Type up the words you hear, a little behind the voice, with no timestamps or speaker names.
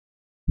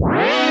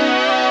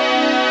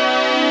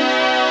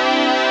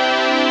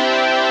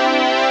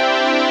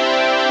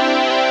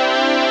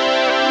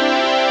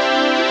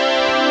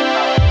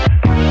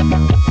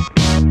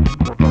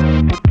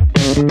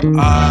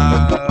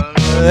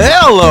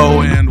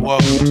Hello and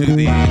welcome to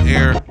the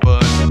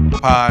Airbud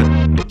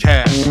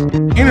Podcast,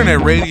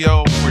 internet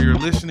radio for your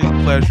listening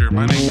pleasure.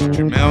 My name is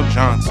Jamel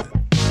Johnson.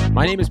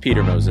 My name is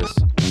Peter Moses.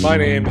 My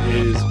name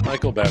is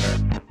Michael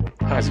Benner.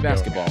 Happy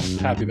basketball.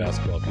 Happy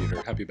basketball,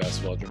 Peter. Happy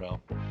basketball, Jamel.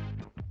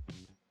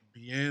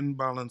 Bien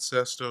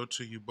baloncesto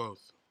to you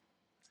both.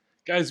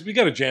 Guys, we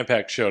got a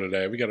jam-packed show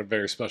today. We got a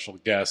very special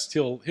guest.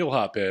 He'll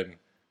hop in.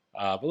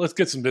 But let's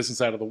get some business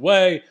out of the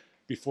way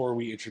before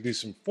we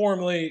introduce him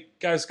formally.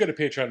 Guys, go to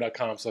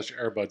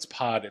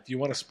patreon.com/airbudspod. If you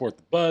want to support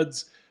the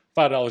buds,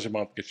 $5 a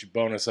month gets you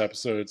bonus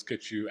episodes,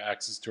 gets you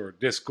access to our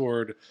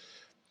Discord,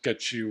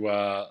 gets you,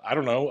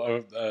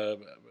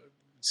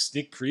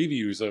 sneak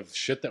previews of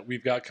shit that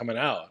we've got coming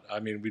out.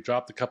 I mean, we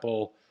dropped a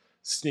couple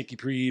sneaky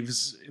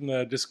previews in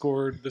the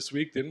Discord this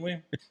week, didn't we?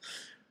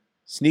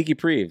 Sneaky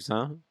Preves,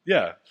 huh?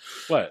 Yeah.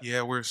 What?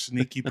 Yeah, we're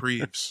sneaky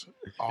preves.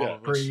 All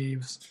of us.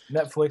 Preves.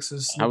 Netflix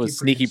is sneaky. I was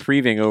sneaky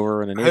preving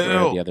over in the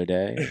neighborhood the other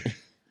day.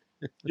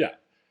 Yeah.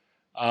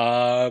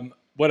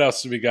 What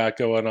else do we got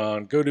going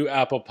on? Go to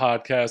Apple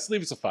Podcasts.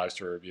 Leave us a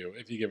 5-star review.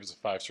 If you give us a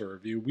 5-star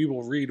review, we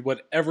will read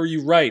whatever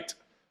you write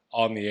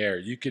on the air.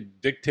 You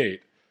could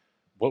dictate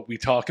what we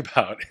talk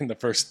about in the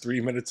first 3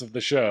 minutes of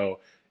the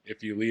show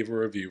if you leave a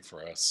review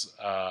for us.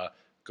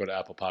 Go to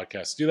Apple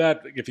Podcasts. Do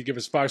that. If you give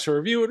us a 5-star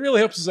review, it really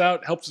helps us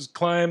out, helps us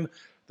climb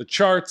the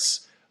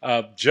charts,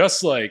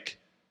 just like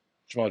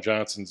Jamal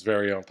Johnson's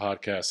very own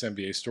podcast,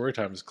 NBA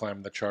Storytime, is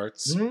climbing the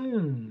charts.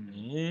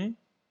 Mm-hmm.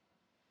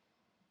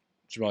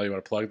 Jamal, you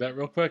want to plug that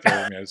real quick?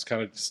 I mean, I just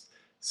kind of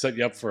set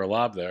you up for a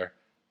lob there.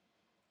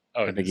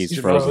 Oh, I think he's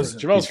frozen.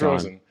 Jamal's He's gone.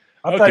 frozen.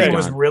 I thought he Okay.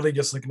 was really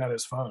just looking at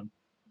his phone.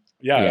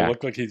 Yeah, Yeah. it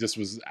looked like he just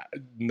was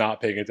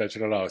not paying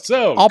attention at all.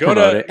 So I'll go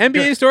promote to it.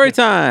 NBA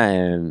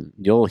Storytime.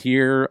 You'll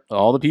hear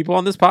all the people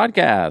on this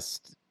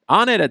podcast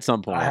on it at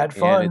some point. I had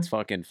fun. And it's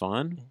fucking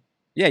fun.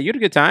 Yeah, you had a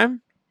good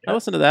time. I Yeah.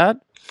 listened to that.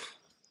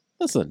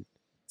 Listen,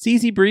 it's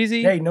easy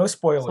breezy. Hey, no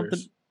spoilers.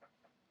 Something-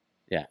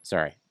 Yeah,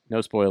 sorry. No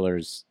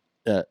spoilers.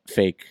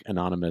 Fake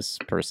anonymous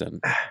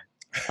person.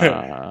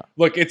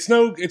 Look, it's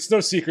no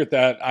secret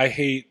that I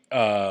hate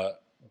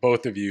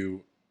both of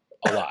you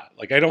a lot.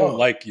 Like, I don't Oh.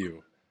 like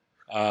you,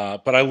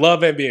 but I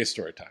love NBA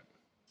Storytime.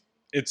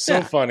 It's so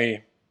Yeah.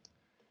 funny.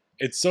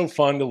 It's so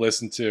fun to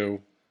listen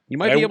to. You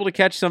might be able to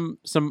catch some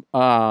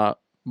out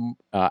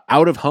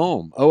of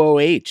home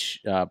OOH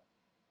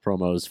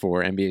promos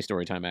for NBA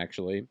Storytime.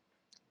 Actually,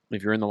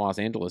 if you're in the Los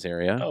Angeles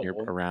area, Oh, you're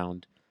well.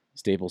 around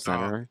Staples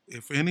Center.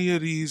 If any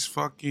of these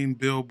fucking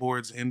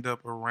billboards end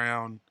up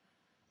around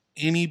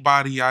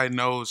anybody I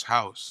know's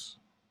house,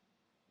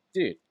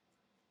 Dude,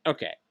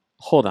 okay,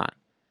 hold on.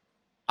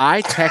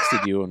 I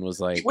texted you and was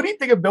like, What do you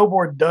think a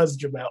billboard does,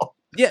 Jamel?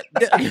 "Yeah,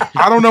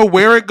 I don't know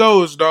where it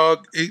goes,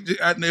 dog.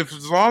 If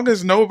as long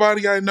as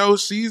nobody I know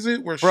sees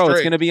it, we're bro, straight.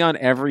 it's gonna be on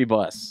every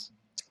bus."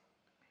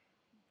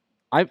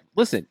 I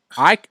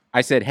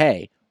said,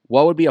 "Hey,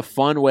 what would be a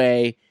fun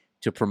way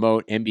to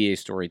promote NBA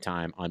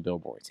Storytime on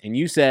billboards?" And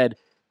you said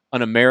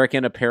an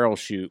American Apparel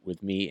shoot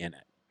with me in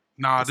it.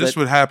 Nah, Is this that-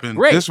 would happen.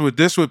 Great. This would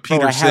Bro,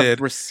 Peter I have said.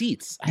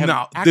 receipts. I have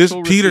No,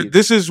 actual receipts.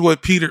 This is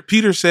what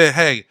Peter said.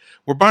 Hey,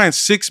 we're buying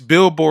 6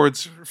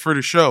 billboards for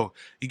the show.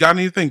 You got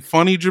anything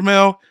funny,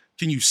 Jamel?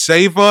 Can you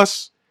save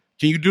us?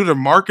 Can you do the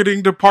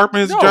marketing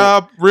department's No,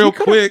 job real We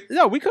could've- quick?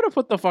 No, we could have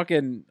put the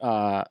fucking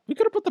we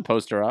could have put the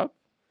poster up.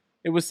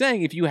 It was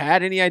saying if you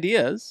had any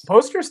ideas.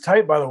 Poster's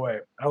tight, by the way.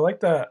 I like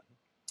that.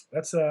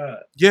 That's a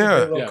Yeah,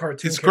 little yeah,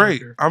 cartoon it's great.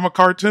 character. I'm a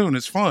cartoon.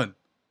 It's fun.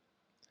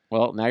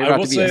 Well, now you're I about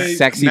will to be a say-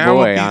 sexy now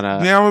boy I'm on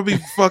a. now I'll be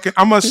fucking.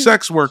 I'm a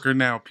sex worker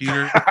now,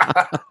 Peter.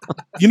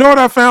 You know what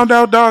I found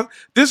out, dog?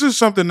 This is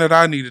something that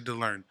I needed to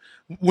learn.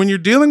 When you're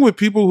dealing with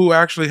people who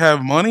actually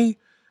have money,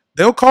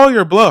 they'll call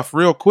your bluff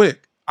real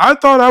quick. I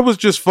thought I was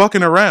just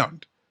fucking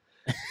around.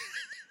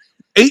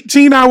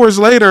 18 hours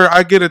later,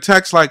 I get a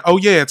text like, oh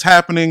yeah, it's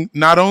happening.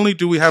 Not only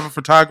do we have a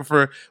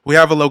photographer, we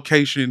have a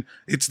location.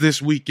 It's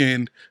this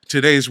weekend.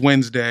 Today's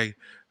Wednesday.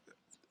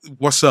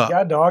 What's up?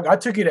 Yeah, dog. I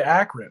took you to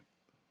Akron.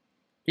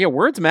 Yeah,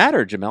 words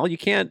matter, Jamel. You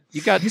can't.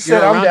 You got. You said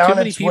you're I'm around down. too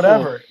many It's people.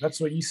 whatever. That's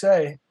what you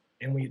say.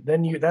 And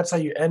that's how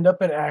you end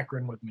up in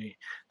Akron with me.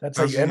 That's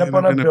how That's you how end you up end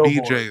on up a in a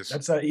billboard. BJ's.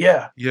 That's how,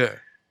 yeah. Yeah.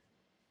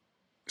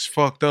 It's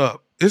fucked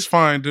up. It's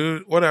fine,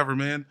 dude. Whatever,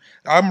 man.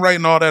 I'm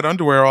writing all that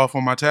underwear off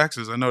on my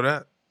taxes. I know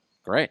that.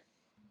 Great.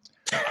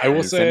 I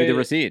will Send me say, the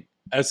receipt.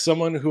 as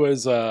someone who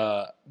has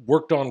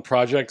worked on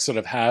projects that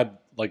have had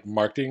like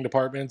marketing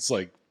departments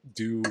like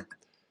do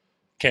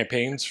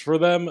campaigns for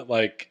them,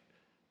 like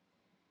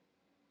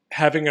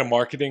having a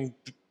marketing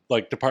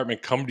like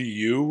department come to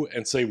you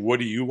and say, what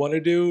do you want to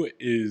do,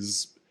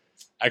 is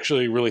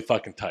actually really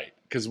fucking tight.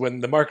 Because when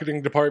the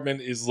marketing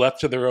department is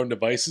left to their own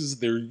devices,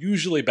 they're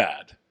usually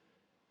bad.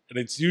 And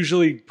it's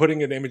usually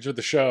putting an image of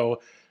the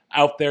show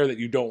out there that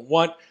you don't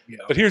want. Yeah.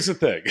 But here's the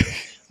thing.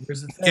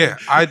 Here's the thing. Yeah,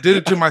 I did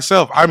it to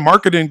myself. I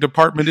marketing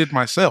departmented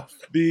myself.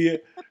 the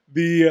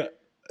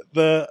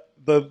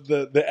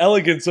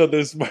elegance of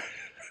this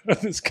of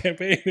this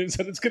campaign is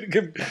that it's going to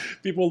give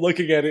people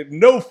looking at it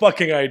no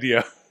fucking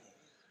idea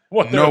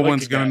what No they're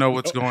one's looking gonna at. know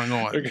what's going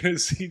on. They're going to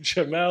see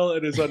Jamel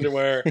in his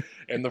underwear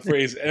and the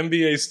phrase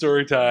NBA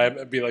story time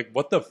and be like,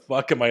 what the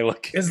fuck am I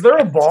looking Is there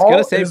a at? ball?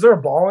 gonna say- Is there a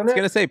ball in It's it?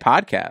 gonna say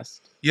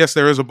podcast. Yes,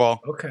 there is a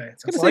ball. Okay,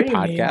 it's gonna all say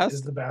you need podcast.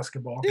 is the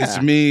basketball. Yeah.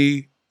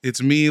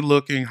 It's me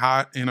looking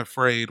hot and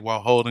afraid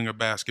while holding a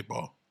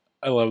basketball.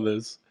 I love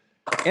this.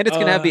 And it's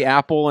gonna have the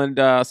Apple and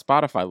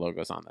Spotify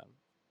logos on them.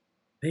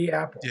 The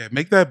apple. Yeah,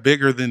 make that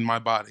bigger than my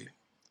body,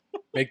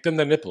 Make them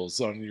the nipples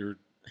on your...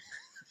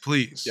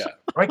 please. Yeah.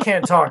 I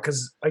can't talk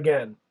because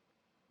again,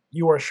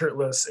 you are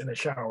shirtless in a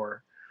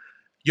shower.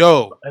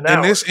 Yo, An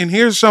hour. and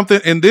here's something,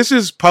 and this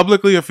is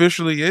publicly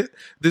officially it.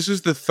 This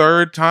is the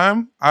third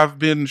time I've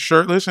been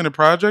shirtless in a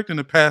project in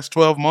the past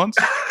 12 months,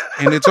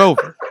 and it's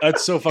over.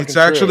 That's so fucking It's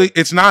actually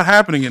true. it's not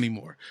happening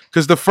anymore.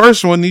 Because the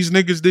first one, these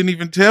niggas didn't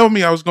even tell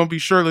me I was gonna be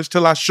shirtless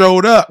till I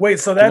showed up.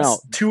 Wait, so that's No.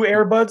 2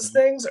 earbuds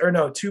things, or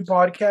no, 2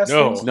 podcast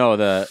No. things? No,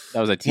 that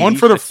was a TV, One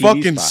for the a TV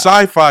fucking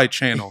spot. sci-fi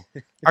channel.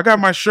 I got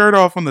my shirt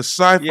off on the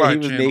sci-fi Yeah, he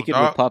was channel. naked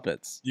dog. with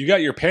puppets. You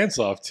got your pants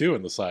off, too,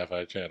 in the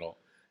Sci-Fi Channel.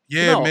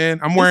 Yeah, No, man.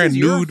 I'm this wearing is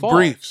your nude fault.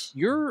 briefs.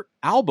 Your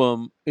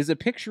album is a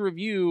picture of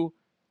you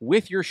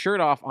with your shirt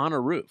off on a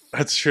roof.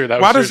 That's true.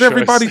 That Why was does your choice.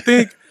 everybody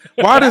think?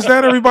 Why does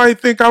that everybody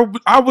think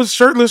I was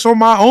shirtless on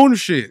my own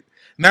shit?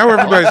 Now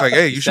everybody's like,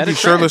 "Hey, you should Set be a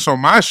trend. shirtless on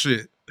my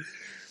shit."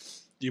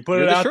 You put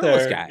You're it the out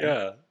shirtless there. guy.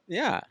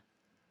 Yeah.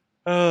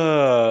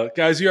 Yeah.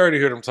 Guys, you already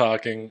heard him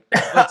talking.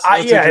 Let's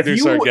Yeah, if introduce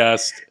you our would-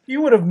 guest.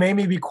 You would have made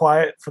me be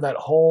quiet for that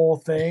whole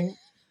thing.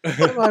 I'm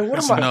like, what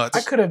That's am I? nuts.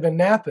 I could have been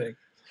napping.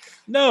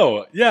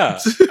 No, yeah.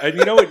 And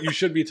you know what? You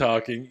should be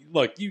talking.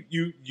 Look,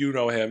 you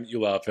know him. You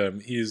love him.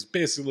 He's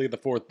basically the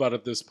fourth butt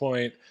at this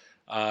point.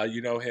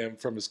 You know him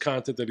from his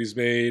content that he's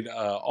made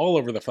all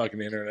over the fucking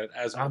internet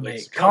as it I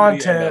relates make to comedy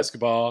and content.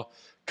 basketball.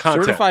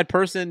 Content. Certified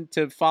person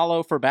to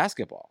follow for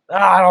basketball.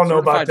 I don't know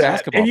about Certified that.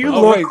 basketball If you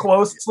person. look right.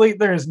 closely,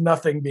 there's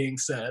nothing being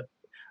said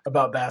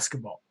about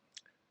basketball.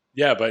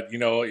 Yeah, but you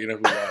know who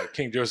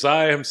King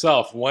Josiah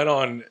himself went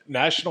on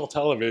national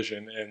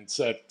television and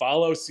said,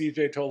 "Follow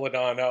CJ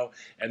Toledano,"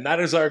 and that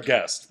is our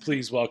guest.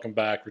 Please welcome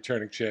back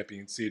returning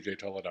champion CJ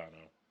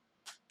Toledano.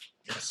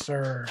 Yes,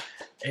 sir.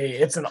 Hey,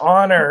 it's an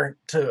honor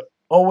to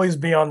always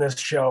be on this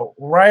show,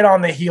 right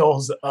on the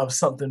heels of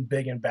something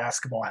big in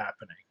basketball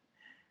happening.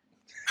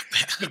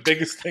 The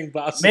biggest thing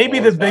possible. Maybe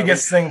the is why we-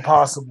 biggest thing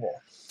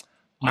possible.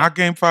 Not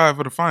game 5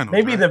 of the finals.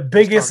 Maybe right? the Just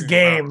biggest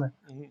talking about-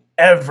 game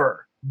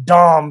ever.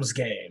 Dom's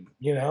game,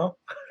 you know?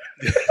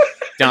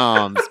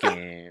 Dom's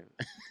game.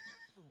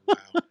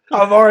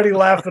 I'm already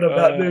laughing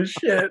about Uh, this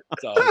shit.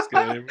 Dom's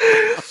game.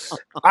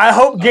 I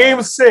hope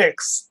game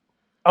 6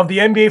 of the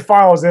NBA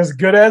Finals is as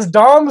good as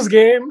Dom's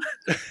game.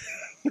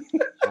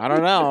 I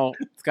don't know.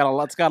 It's got a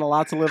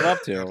lot to live up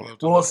I'd to. love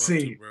to We'll live up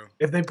see. to,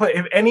 bro.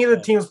 If any of the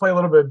teams play a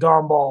little bit of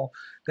Dom ball,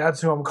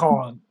 that's who I'm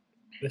calling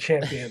the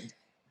champion. Do you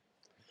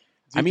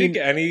I mean-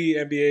 think any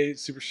NBA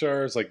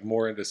superstar is like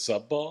more into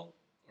sub ball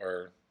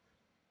or?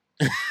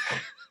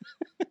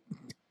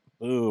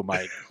 Ooh,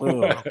 Mike.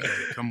 Ooh. Okay,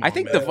 come on, I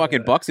think man. the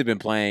fucking Bucks have been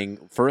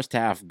playing first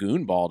half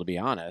goon ball, to be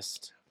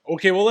honest.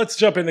 Okay, well let's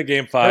jump into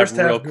Game 5 First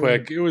half real goon-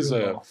 quick. It was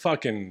goon a ball.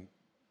 fucking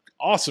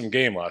awesome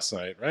game last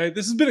night, right?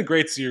 This has been a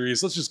great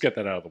series. Let's just get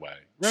that out of the way,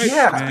 right?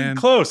 Yeah. It's been Man.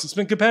 close. It's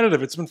been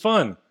competitive. It's been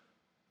fun.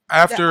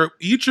 After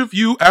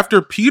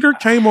after Peter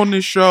came on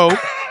this show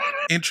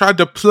and tried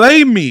to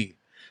play me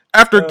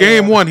after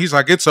game 1, he's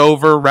like, "It's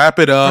over. Wrap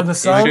it up." For the It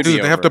Suns? should Dude,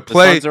 be they have over. to The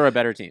play. Suns are a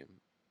better team.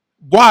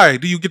 Why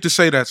do you get to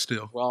say that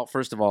still? Well,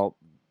 first of all,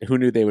 who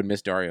knew they would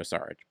miss Dario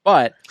Saric?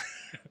 But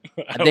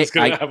I was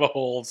going to I- have a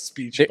whole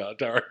speech they- about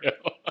Dario.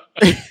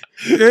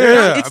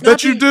 Yeah, I it's bet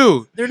not you being-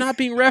 do. they're not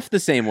being ref the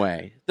same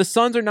way. The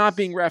Suns are not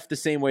being ref the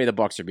same way the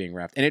Bucks are being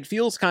ref, and it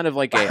feels kind of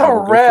like a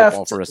Oh, good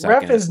football for a ref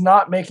second. is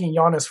not making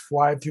Giannis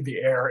fly through the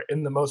air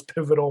in the most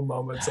pivotal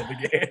moments of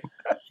the game.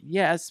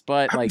 Yes,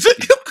 but like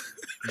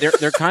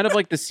they're kind of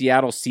like the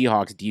Seattle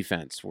Seahawks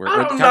defense, where I'm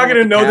they're kind not of gonna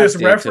what the know this Cavs did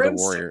to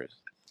reference. the Warriors.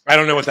 I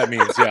don't know what that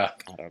means. Yeah.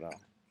 I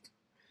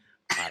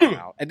don't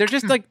know. And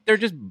they're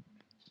just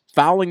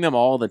fouling them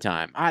all the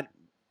time.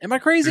 Am I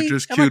crazy? They're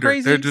just Am I cuter.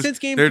 crazy? They're just Since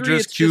game they're 3,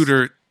 just it's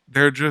cuter.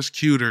 They're just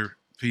cuter,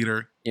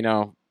 Peter. You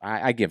know,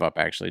 I give up.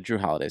 Actually, Drew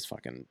Holiday's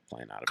fucking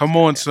playing out of. Come his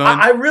on, goddamn- son.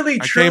 I really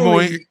I came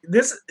truly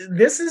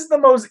this is the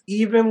most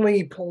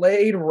evenly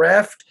played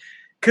ref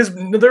because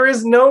there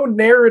is no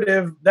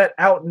narrative that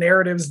out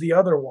narratives the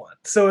other one.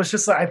 So it's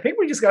just like I think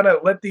we just gotta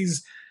let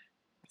these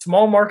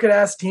small market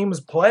ass teams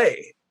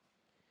play.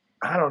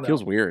 I don't know.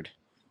 Feels weird.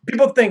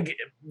 People think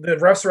the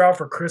refs are out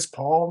for Chris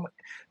Paul.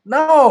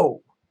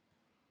 No,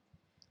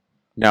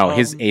 No,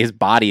 his Um,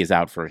 body is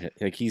out for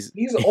like he's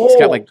he's old.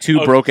 got like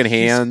 2 Oh, broken he's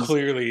hands.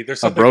 Clearly, there's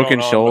a something broken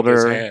going on with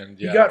his shoulder. hand.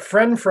 He Yeah. got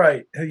friend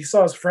fright. He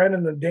saw his friend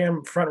in the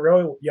damn front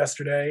row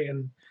yesterday,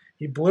 and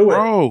he blew it.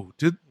 Bro,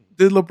 did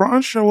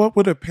LeBron show up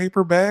with a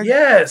paper bag?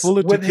 Yes, full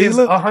of with his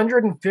tequila?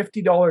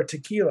 $150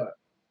 tequila.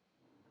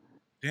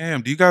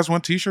 Damn, do you guys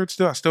want t-shirts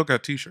still? I still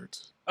got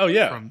t-shirts Oh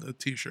yeah. from the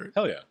t-shirt.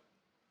 Hell yeah.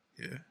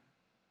 Yeah,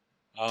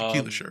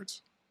 tequila Um,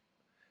 shirts.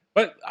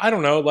 But I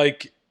don't know,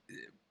 like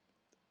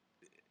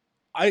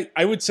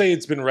I would say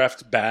it's been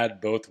reffed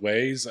bad both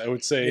ways. I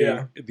would say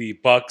Yeah. the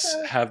Bucks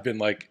have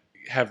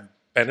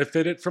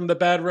benefited from the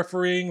bad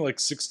refereeing, like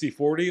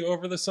 60-40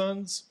 over the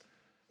Suns.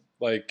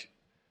 Like,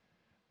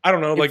 I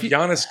don't know, like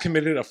Giannis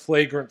committed a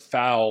flagrant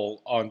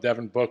foul on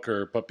Devin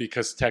Booker, but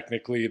because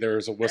technically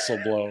there's a whistle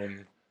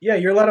blown. Yeah,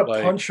 you're allowed to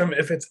Like- punch him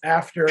if it's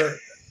after.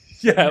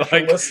 Yeah,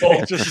 like whistle.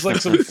 it's just like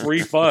some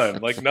free fun.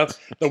 Like nothing,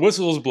 the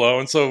whistle is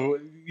blown, so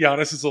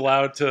Giannis is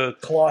allowed to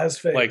Claw his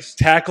face. like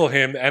tackle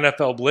him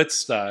NFL blitz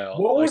style.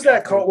 What was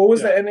Like, that call? What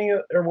was yeah. the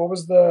ending, or what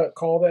was the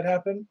call that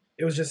happened?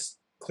 It was just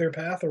clear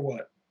path, or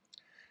what?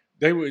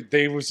 They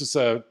was just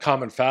a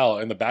common foul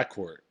in the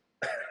backcourt.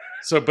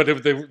 So, but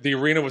the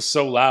arena was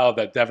so loud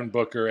that Devin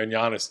Booker and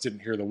Giannis didn't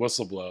hear the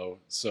whistle blow.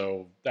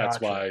 So that's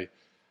Gotcha. why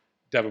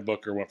Devin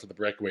Booker went for the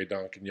breakaway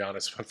dunk and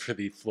Giannis went for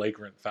the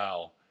flagrant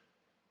foul.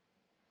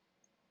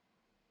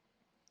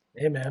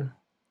 Hey, man.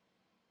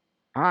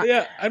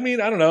 Yeah, I mean,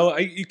 I don't know.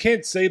 You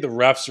can't say the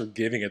refs are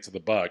giving it to the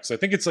Bucks. I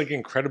think it's like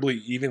incredibly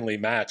evenly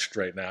matched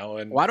right now.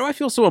 And Why do I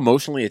feel so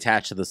emotionally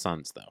attached to the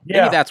Suns, though?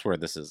 Yeah. Maybe that's where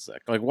this is.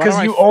 Like, why do Because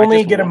I- you I only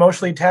just get want-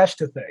 emotionally attached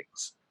to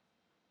things.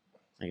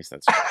 I guess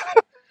that's.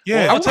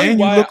 Yeah, Well, I'll tell you and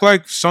you why look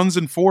like Sons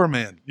and Four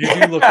Man. you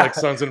do look like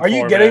Sons and Are you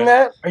Four, getting man.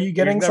 that? Are you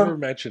getting You've never some?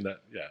 mentioned that.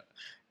 Yeah.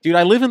 Dude,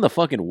 I live in the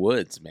fucking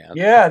woods, man.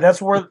 Yeah,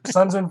 that's where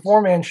Sons and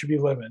Four Man should be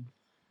living.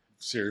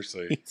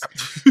 Seriously.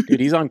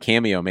 Dude, he's on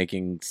Cameo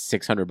making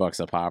 $600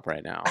 a pop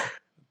right now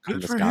in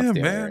Good the for Scottsdale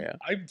him, man. area.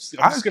 I'm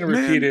just going to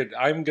man. repeat it.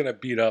 I'm going to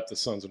beat up the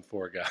Sons and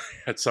Four guy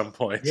at some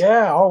point.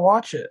 Yeah, I'll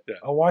watch it. Yeah.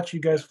 I'll watch you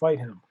guys fight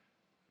him.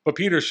 But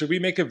Peter, should we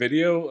make a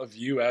video of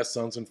you as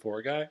Sons and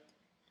Four guy?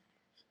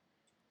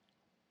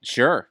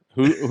 Sure.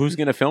 Who's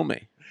gonna film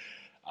me?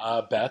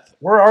 Beth.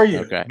 Where are you?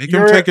 Okay. Make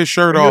him take his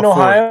shirt Are you off.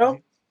 in for it.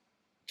 Ohio?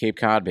 Cape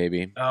Cod,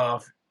 baby,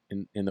 If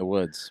in the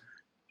woods.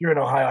 you're in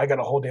Ohio, I got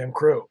a whole damn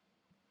crew.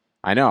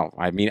 I know.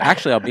 I mean,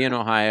 actually, I'll be in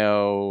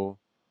Ohio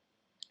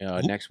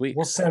next week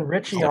We'll send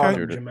Richie Okay. on,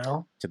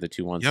 Jamel. to the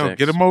 216. Yo,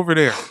 get him over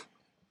there.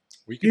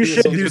 We can You do a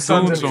should Sons do and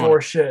Sons Four and on.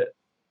 Four shit.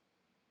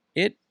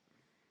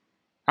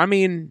 I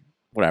mean,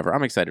 whatever.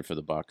 I'm excited for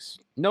the Bucks.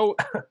 No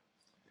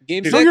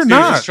game. Dude, No, you're Steve's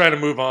not. just trying to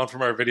move on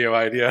from our video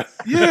idea.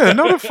 Yeah,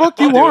 no, the fuck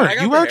you Dude, I aren't.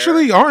 got You the hair.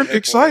 actually aren't Yeah, boy.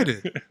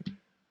 excited.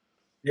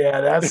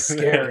 Yeah, that's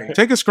scary.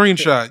 Take a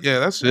screenshot. Yeah,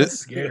 that's it. That's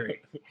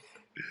scary.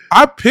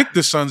 I picked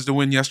the Suns to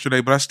win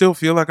yesterday, but I still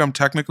feel like I'm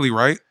technically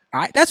right.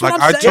 That's what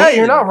Like, I'm I saying. told- Yeah,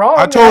 you're not wrong.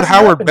 I It told hasn't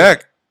Howard happened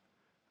Beck.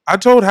 I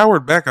told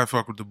Howard Beck I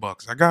fuck with the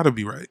Bucks. I gotta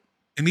be right.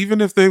 And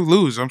even if they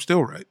lose, I'm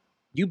still right.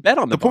 You bet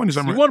on the, The point Bucks. is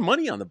I'm You right. won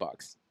money on the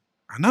Bucks.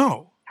 I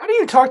know. How do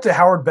you talk to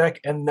Howard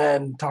Beck and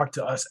then talk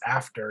to us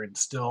after and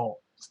still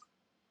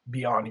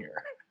be on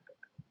here?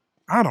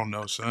 I don't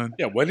know, son.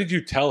 Yeah, when did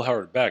you tell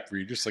Howard Beck? Were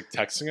you just like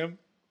texting him?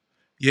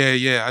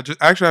 Yeah.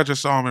 I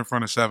just saw him in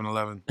front of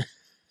 7-Eleven.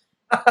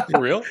 For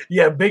real?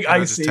 Yeah, big And I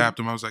just icy. tapped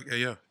him. I was like,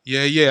 yeah. I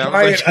was Giant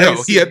like, yo,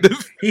 icy. he had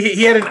the.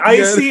 He had an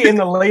icy in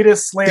the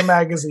latest Slam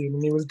magazine,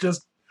 and he was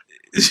just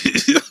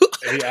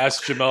And he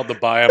asked Jamel to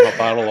buy him a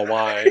bottle of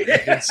wine.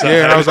 Inside.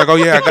 Yeah, and I was like, oh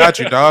yeah, I got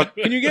you, dog.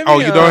 Can you give Oh,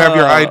 me you don't have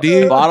your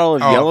ID? a bottle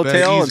of Oh,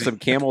 Yellowtail and easy. some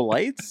Camel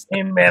Lights?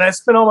 hey man, I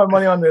spent all my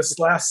money on this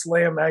last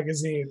Slam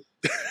magazine.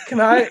 Can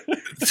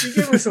you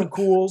give me some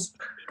cools?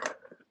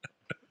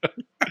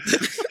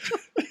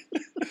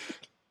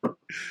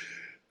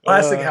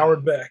 Classic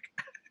Howard Beck.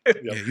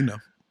 Yeah, you know.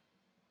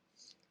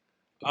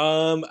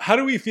 How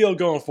do we feel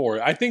going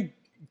forward? I think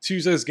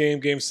Tuesday's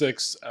game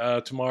 6,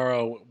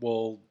 tomorrow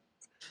will.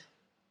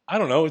 I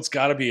don't know. It's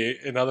got to be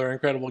another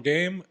incredible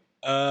game.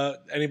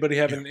 Anybody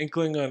have an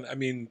inkling on? I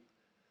mean,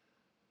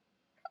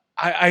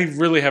 I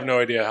really have no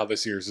idea how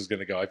this year's is going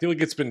to go. I feel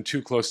like it's been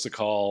too close to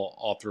call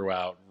all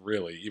throughout.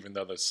 Really, even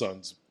though the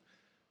Suns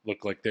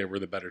look like they were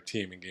the better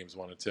team in games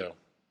 1 and 2.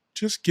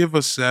 Just give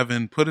us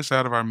 7. Put us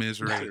out of our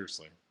misery.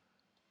 Seriously.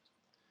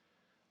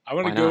 I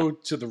want Why to go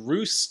to the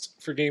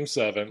Roost for game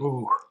 7.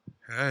 Ooh.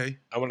 Hey.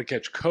 I want to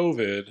catch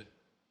COVID,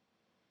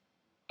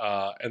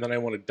 and then I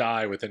want to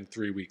die within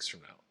 3 weeks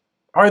from now.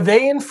 Are they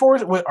going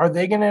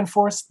to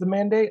enforce the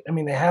mandate? I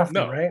mean, they have to,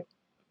 No. right?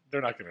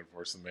 They're not going to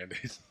enforce the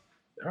mandate.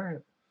 All right,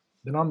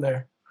 then I'm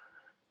there.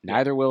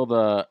 Neither will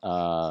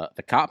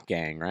the cop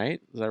gang, right?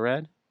 As I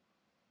read,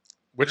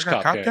 Which They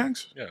got cop, cop gang?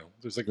 gangs? Yeah,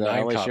 there's like the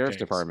 9 LA cop Sheriff's gangs.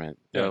 Department.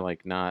 They're Yeah.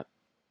 like not.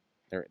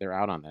 They're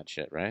out on that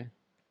shit, right?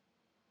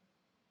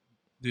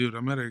 Dude, I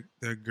met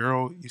that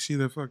girl. You see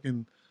the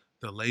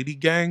lady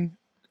gang?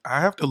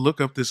 I have to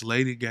look up this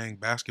lady gang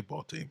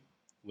basketball team.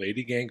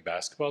 Lady Gang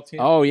basketball team.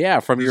 Oh yeah,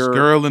 from This your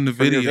girl in the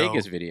from your video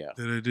Vegas video.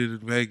 that I did in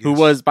Vegas. Who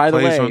was, by the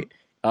plays way,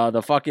 on-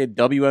 the fucking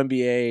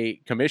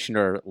WNBA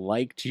commissioner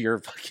liked your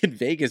fucking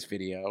Vegas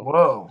video.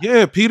 Whoa.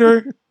 Yeah,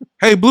 Peter.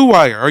 Hey, Blue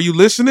Wire, are you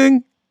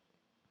listening?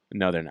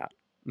 No, they're not.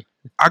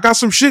 I got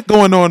some shit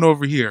going on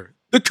over here.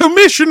 The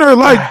commissioner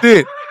liked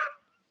it.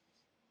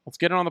 Let's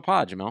get it on the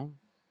pod, Jamel.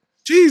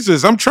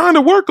 Jesus, I'm trying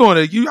to work on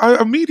it.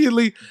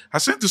 I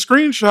sent the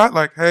screenshot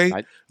like, hey,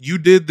 you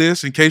did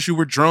this in case you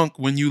were drunk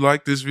when you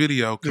liked this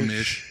video,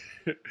 commish.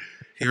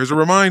 Here's a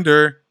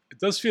reminder. It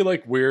does feel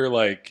like we're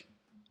like,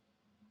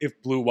 if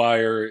Blue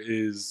Wire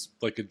is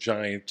like a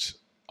giant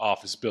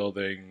office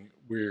building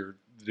where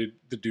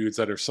the dudes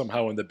that are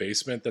somehow in the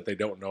basement that they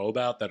don't know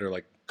about that are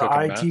like The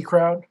cooking IT meth.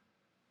 crowd.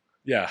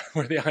 Yeah,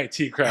 we're the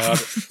IT crowd,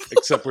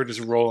 except we're just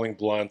rolling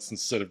blunts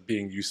instead of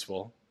being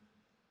useful.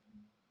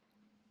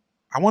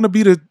 I want to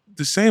be the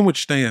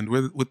sandwich stand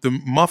with the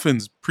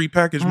muffins,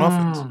 prepackaged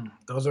muffins.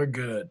 Those are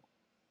good.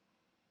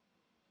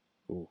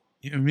 Ooh.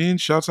 You know what I mean?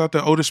 Shouts out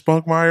to Otis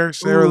Spunkmeyer,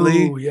 Sarah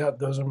Lee. Yep,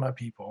 those are my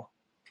people.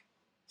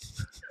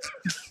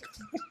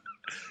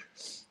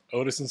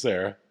 Otis and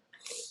Sarah.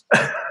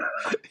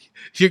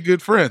 You're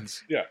good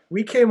friends.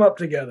 We came up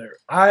together.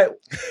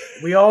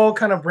 We all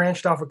kind of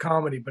branched off of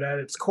comedy, but at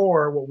its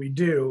core, what we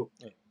do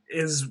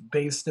is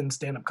based in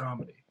stand-up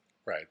comedy.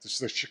 Right. There's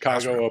the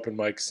Chicago open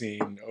mic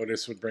scene.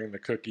 Otis would bring the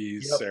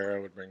cookies. Yep.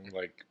 Sarah would bring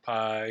like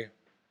pie.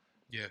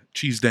 Yeah,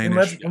 cheese And,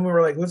 Danish. and we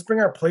were like, let's bring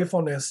our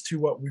playfulness to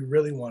what we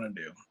really want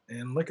to do.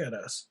 And look at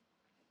us.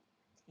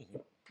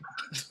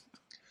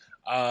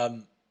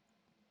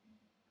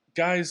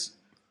 Guys,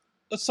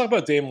 let's talk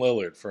about Dame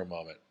Lillard for a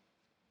moment.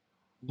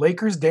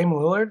 Lakers, Dame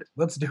Lillard,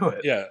 let's do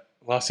it. Yeah,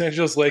 Los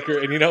Angeles Laker,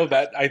 and you know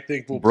that I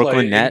think will Brooklyn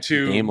play Net,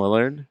 into Dame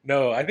Lillard.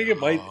 No, I think it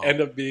might Oh. end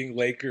up being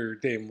Laker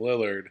Dame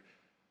Lillard,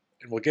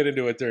 and we'll get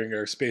into it during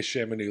our Space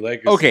Jam and New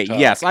Lakers. Okay, talk.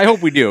 yes, I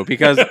hope we do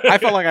because I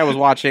felt like I was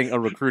watching a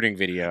recruiting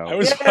video. I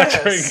was Yes.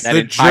 watching. That The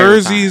entire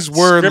jerseys time.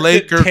 were Scripted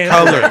Laker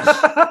Canada.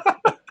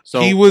 colors.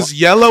 So He was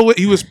yellow.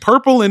 He was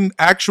purple and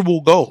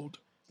actual gold.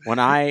 when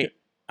I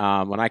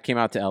came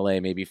out to LA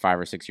maybe 5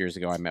 or 6 years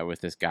ago, I met with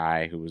this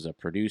guy who was a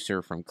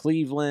producer from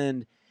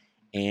Cleveland,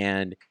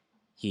 and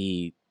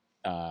he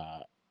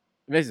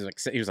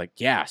basically he was like,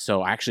 yeah,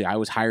 so actually I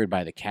was hired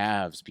by the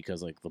Cavs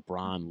because like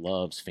LeBron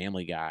loves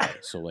Family Guy,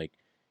 so like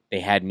they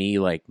had me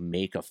like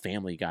make a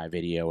Family Guy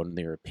video and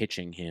they were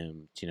pitching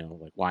him,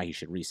 like why he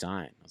should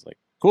resign. I was like,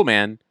 cool,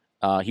 man.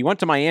 He went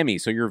to Miami,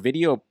 so your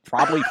video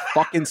probably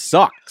fucking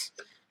sucked.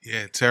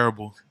 Yeah,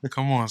 terrible.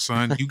 Come on,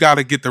 son. You got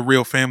to get the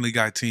real Family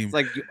Guy team. It's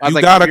like You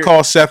got to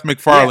call Seth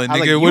MacFarlane. I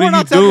was Nigga, like, what are are you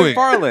not Seth doing?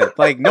 MacFarlane.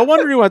 Like, no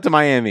wonder you went to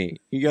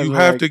Miami. You, guys You were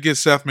have like- to get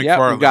Seth Yep, we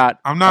MacFarlane.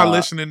 got, I'm not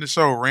listening to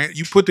so rant.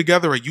 You put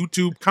together a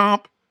YouTube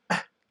comp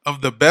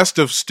of the best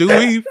of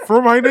Stewie for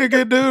my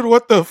nigga, dude.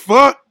 What the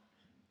fuck?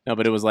 No,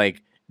 but it was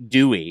like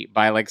Dewey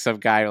by like some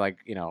guy like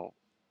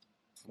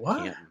What?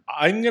 Canton.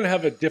 I'm gonna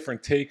have a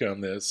different take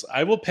on this.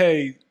 I will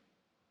pay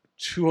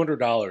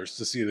 $200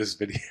 to see this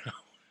video.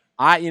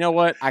 You know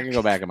what? I can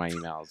go back in my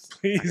emails.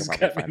 Please I can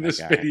probably get me find this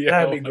that guy. video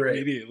That'd be great.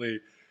 immediately.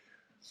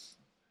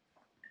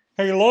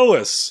 Hey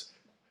Lois,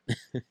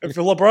 if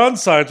LeBron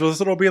signs with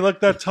us, it'll be like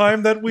that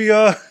time that we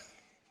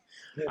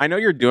I know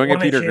you're doing it,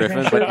 Won a Peter Griffin,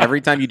 but championship?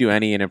 every time you do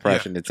any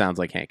impression, it sounds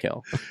like Hank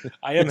Hill.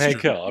 I am It's Hank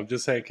true. Hill. I'm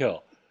just Hank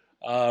Hill.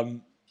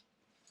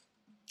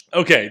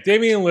 Okay,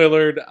 Damian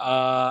Lillard,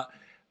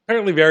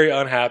 apparently very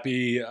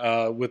unhappy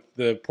with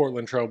the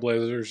Portland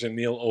Trailblazers and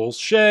Neil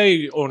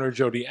Olshey, owner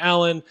Jody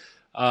Allen.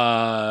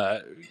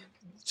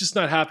 Just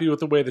not happy with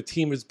the way the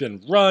team has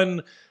been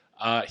run.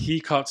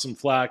 He caught some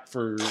flack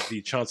for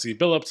the Chauncey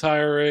Billups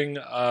hiring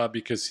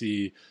because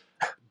he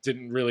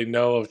didn't really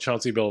know of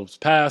Chauncey Billups'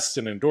 past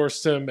and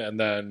endorsed him, and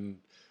then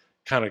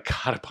kind of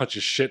got a bunch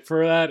of shit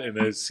for that, and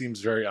it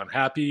seems very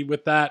unhappy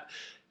with that.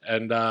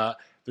 And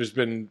there's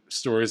been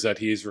stories that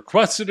he's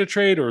requested a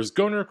trade or is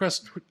going to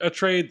request a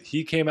trade.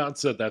 He came out and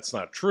said that's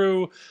not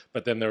true,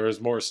 but then there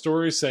was more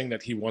stories saying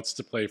that he wants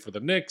to play for the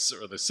Knicks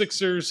or the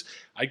Sixers.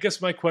 I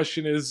guess my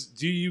question is,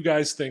 do you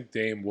guys think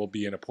Dame will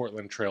be in a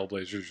Portland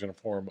Trailblazers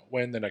uniform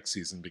when the next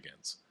season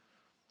begins?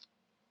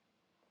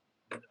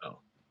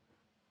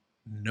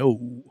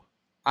 No.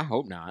 I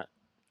hope not.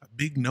 A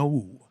big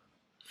no.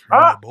 for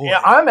my boy. Yeah,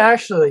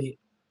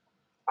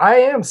 I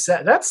am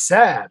sad. That's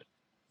sad.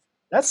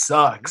 That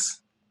sucks.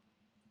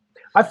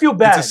 I feel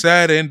bad. It's a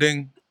sad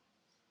ending,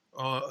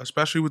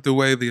 especially with the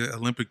way the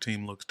Olympic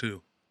team looks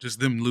too. Just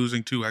them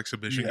losing 2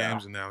 exhibition Yeah.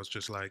 games, and now it's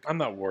just like I'm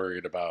not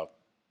worried about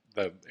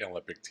the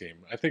Olympic team.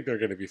 I think they're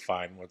going to be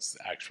fine once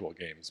the actual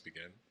games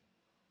begin.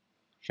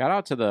 Shout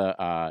out to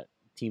the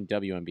Team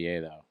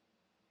WNBA though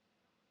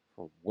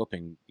for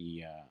whooping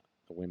the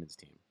women's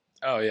team.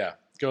 Oh, yeah.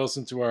 Go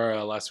listen to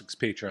our last week's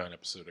Patreon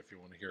episode if you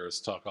want to hear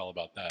us talk all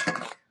about that.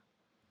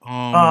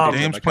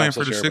 Dame's My playing for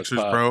council the share with Sixers,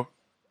 Bob. bro.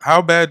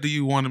 How bad do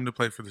you want him to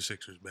play for the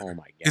Sixers, man? Oh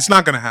my god! It's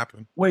not going to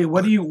happen. Wait,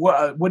 what do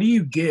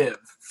you give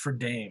for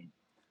Dame?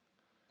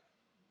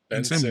 Ben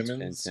Ben Simmons. Simmons.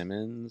 Ben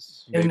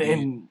Simmons. Maybe.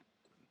 And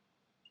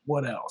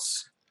what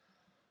else?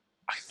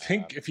 I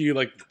think if you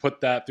like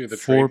put that through the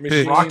 4 trade picks.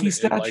 machine, Rocky it, like-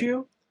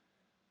 statue?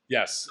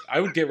 yes, I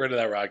would get rid of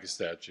that Rocky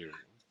statue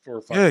for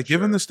a Yeah,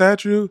 give him the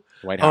statue.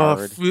 Dwight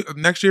Howard.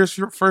 Next year's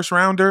first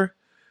rounder.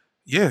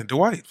 Yeah,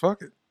 Dwight.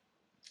 Fuck it.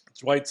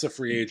 Dwight's a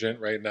free agent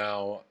right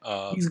now.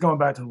 He's going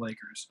back to the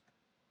Lakers.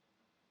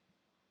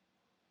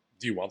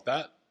 Do you want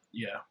that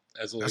Yeah,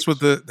 as a That's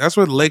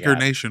what Laker God.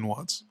 Nation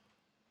wants.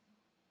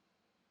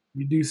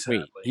 you do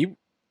sadly. Wait,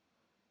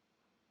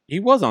 he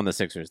was on the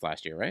Sixers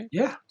last year, right?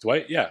 Yeah,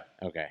 Dwight? Yeah,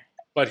 Okay.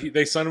 but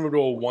they signed him to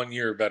a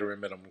 1-year veteran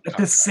minimum that's contract.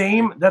 the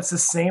same. That's the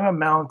same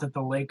amount that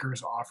the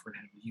Lakers offered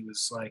him. He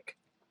was like,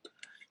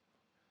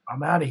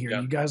 I'm out of here.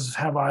 Yeah. You guys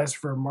have eyes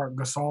for Mark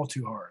Gasol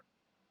too hard.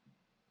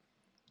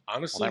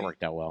 Honestly, Well, that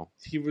worked out well.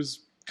 he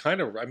was kind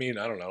of. I mean,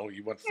 I don't know.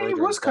 He went Yeah, he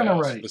further. was in the kinda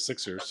playoffs right. for the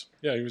Sixers.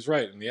 Yeah, he was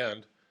right in the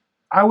end.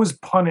 I was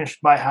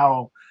punished by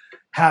how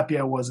happy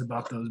I was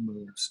about those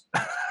moves.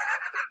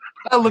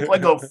 I looked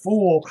like a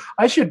fool.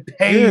 I should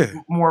pay Yeah.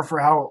 more for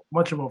how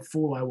much of a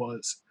fool I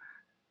was.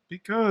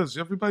 Because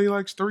everybody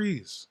likes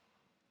threes.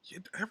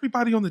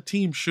 Everybody on the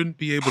team shouldn't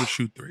be able to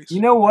shoot threes.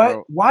 You know what?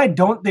 Bro. Why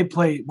didn't they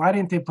play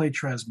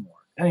Trez more?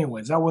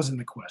 Anyways, that wasn't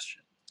the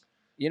question.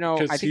 You know, I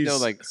Because think he's though,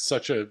 like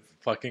such a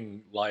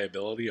fucking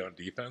liability on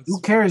defense. Who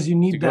cares? You To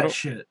need go that to-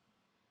 shit. to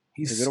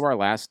He's go to our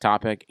last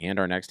topic and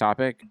our next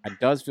topic, it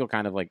does feel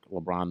kind of like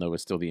LeBron though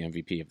is still the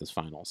MVP of this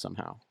final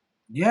somehow.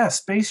 yeah,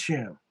 Space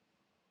Jam,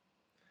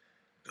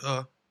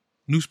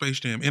 New Space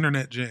Jam,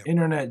 Internet Jam.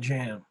 Internet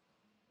Jam,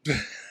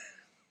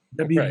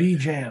 WB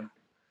Jam.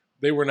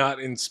 They were not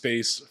in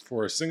space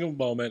for a single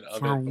moment of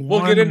For it. But we'll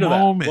get one into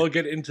moment. that. We'll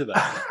get into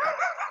that.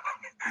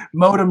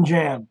 Modem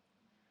Jam.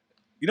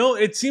 You know,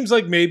 it seems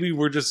like maybe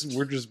we're just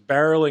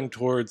barreling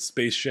towards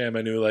Space Jam: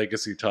 A New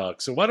Legacy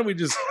talk. So why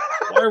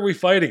are we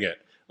fighting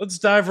it? Let's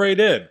dive right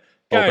in.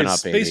 Open Guys, up,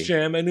 Space baby.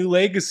 Jam: A New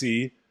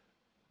Legacy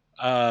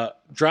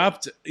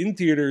dropped in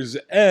theaters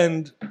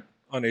and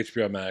on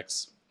HBO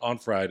Max on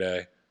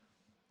Friday.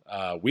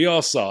 We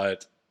all saw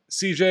it.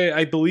 CJ,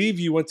 I believe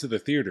you went to the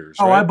theaters,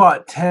 Oh, right? I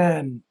bought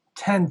 10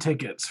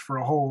 tickets for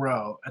a whole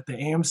row at the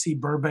AMC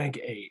Burbank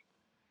 8.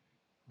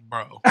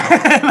 Bro,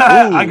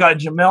 I got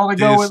Jamel to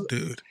go this with.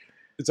 dude.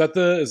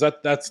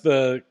 That's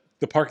the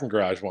parking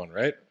garage one,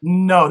 right?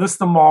 No, this is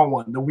the mall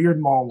one, the weird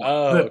mall one.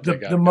 Oh, the okay,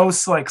 got the it.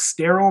 most like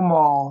sterile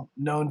mall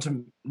known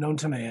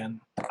to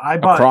man. I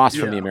bought Across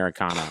from yeah. the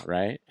Americana,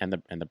 right? And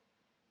the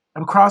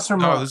across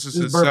from No, this is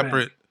a Burbank.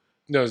 separate.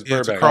 No, it's Yeah,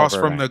 it's Burbank. across Oh,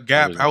 from the Burbank.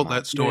 Gap That was outlet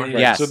mine. store. Yeah, Right.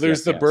 Yes, so there's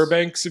yes, the yes.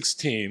 Burbank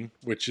 16,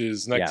 which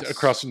is next Yes.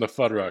 across from the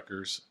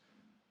Fuddruckers.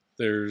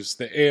 There's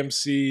the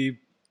AMC.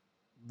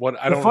 What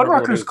I The don't remember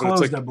what it Fuddruckers is, but it's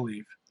closed, like, I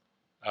believe,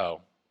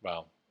 oh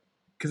wow.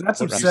 because that's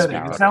What upsetting.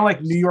 restaurant? It's not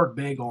like New York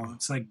Bagel.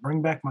 It's like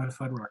bring back my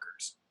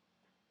Fuddruckers.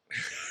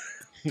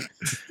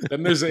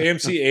 Then there's the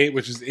AMC 8,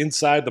 which is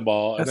inside the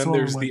mall, and That's then the one we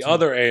there's went the to.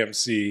 other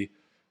AMC,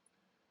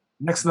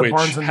 Next to the which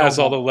Barnes and has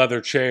all the Noble.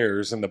 leather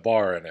chairs and the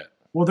bar in it.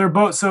 Well, they're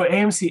both. So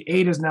AMC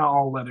 8 is now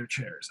all leather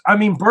chairs. I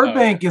mean,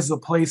 Burbank is the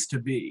place to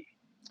be.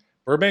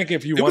 Burbank,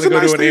 if you It want was to a go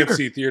nice to an theater.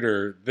 AMC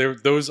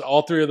theater,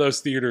 all three of those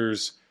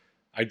theaters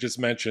I just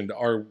mentioned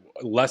are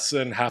less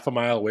than half a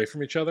mile away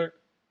from each other.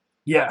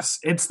 Yes,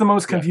 it's the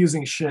most Yeah.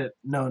 confusing shit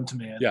known to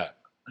man. Yeah.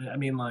 I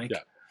mean, like, Yeah.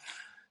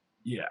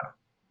 yeah.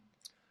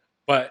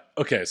 But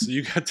okay, so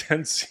you got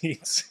 10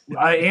 seats.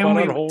 I You am. bought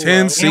We, on a whole Ten row.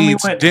 and we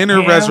seats, went dinner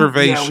ham-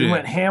 reservation. Yeah, we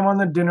went ham on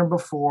the dinner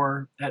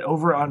before at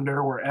Over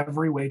Under, where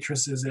every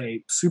waitress is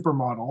a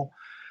supermodel.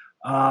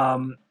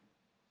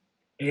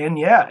 And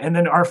yeah, and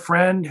then our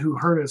friend who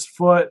hurt his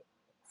foot,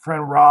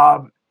 friend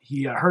Rob,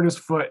 he hurt his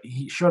foot.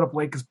 He showed up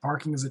late because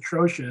parking is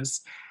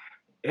atrocious.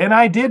 And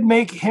I did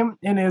make him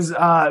and his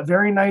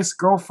very nice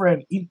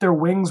girlfriend eat their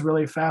wings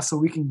really fast so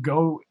we can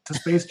go to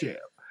Space Jam.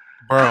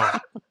 Bro,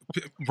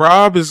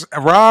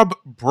 Rob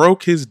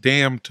broke his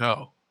damn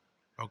toe.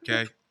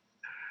 Okay,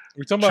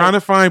 We're talking trying about to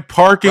find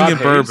parking Rob in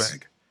Hayes?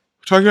 Burbank.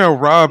 We're talking about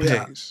Rob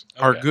Yeah. Hayes,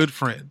 our Okay. good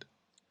friend.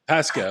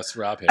 past guest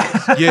Rob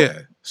Hayes. Yeah,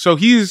 so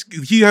he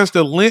has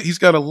to limp. He's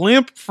got a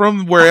limp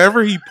from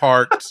wherever he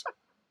parked,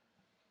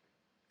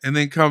 and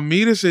then come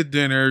meet us at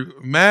dinner.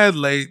 Mad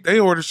late. They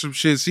order some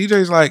shit.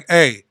 CJ's like,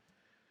 "Hey,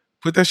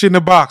 put that shit in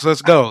the box.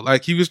 Let's go."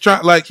 Like he was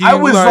trying. Like he I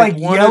was like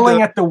wanted yelling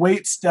to- at the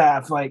wait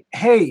staff, like,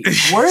 "Hey,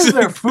 where's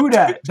their food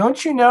at?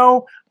 Don't you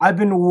know I've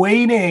been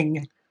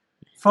waiting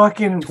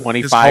fucking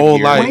 25 whole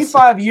years. life.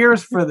 25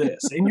 years for this,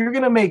 and you're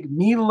gonna make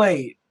me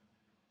late?"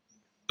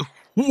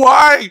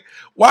 Why?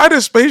 Why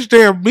does Space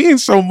Jam mean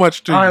so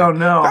much to you? I don't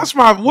know. That's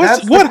my.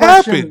 That's the What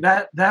question-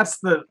 happened? That's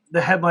the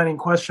headlining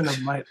question of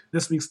my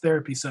this week's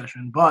therapy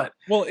session. But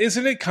Well,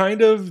 isn't it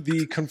kind of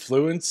the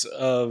confluence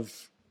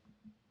of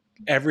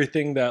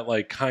everything that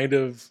like kind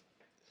of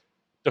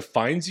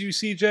defines you,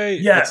 CJ?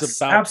 Yes, it's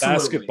about absolutely.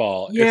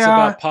 basketball. It's Yeah.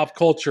 about pop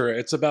culture.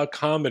 It's about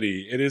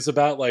comedy. It is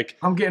about like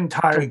I'm getting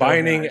tired.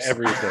 combining though, guys.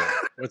 everything.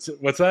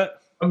 What's that?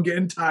 I'm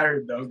getting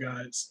tired though,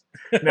 guys.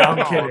 No, I'm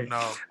Oh, kidding.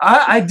 no.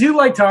 I do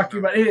like talking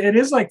about it. It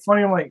is like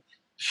funny. I'm like,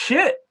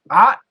 shit.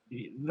 I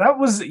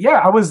was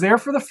there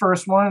for the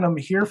first one, and I'm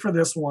here for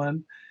this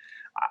one.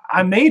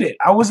 I made it.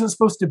 I wasn't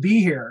supposed to be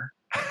here.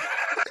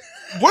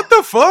 What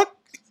the fuck?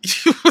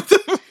 What the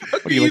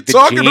fuck What are you, like the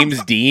talking James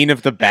about? Dean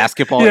of the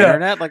basketball Yeah.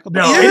 internet? Like, what the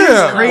No, fuck? it is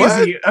Yeah,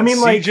 crazy. I mean,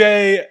 like,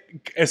 CJ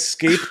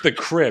escaped the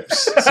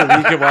Crips so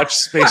he could watch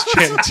Space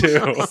Jam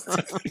 2.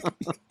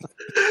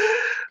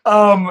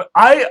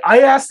 I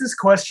asked this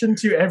question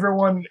to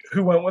everyone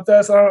who went with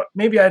us.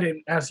 Maybe I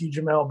didn't ask you,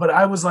 Jamel, but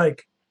I was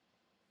like,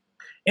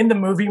 in the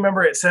movie,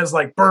 remember it says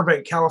like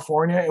Burbank,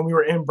 California, and we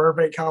were in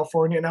Burbank,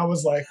 California, and I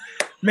was like,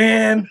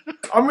 man,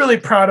 I'm really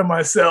proud of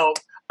myself.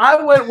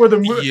 I went where the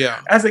movie.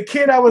 Yeah. As a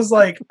kid, I was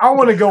like, I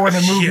want to go where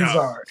the movies Yeah.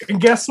 are. And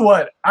guess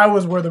what? I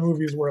was where the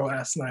movies were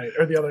last night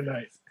or the other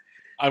night.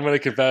 I'm gonna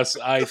confess,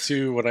 I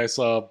too, when I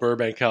saw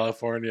Burbank,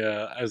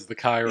 California as the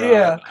Chiron,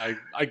 Yeah.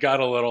 I got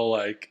a little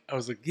like, I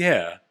was like,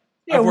 yeah,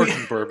 Yeah, I've we- worked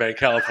in Burbank,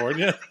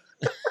 California.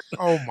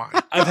 Oh my!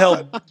 I've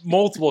held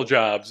multiple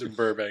jobs in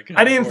Burbank.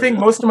 I didn't think California.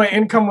 most of my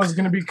income was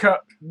going to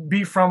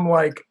be from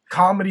like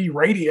comedy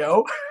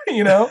radio,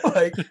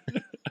 like.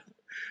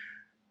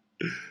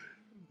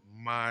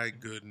 My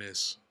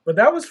goodness. But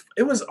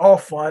it was all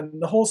fun.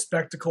 The whole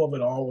spectacle of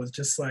it all was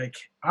just like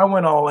I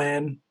went all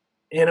in,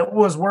 and it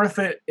was worth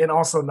it, and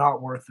also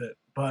not worth it.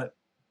 But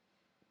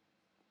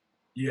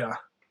yeah,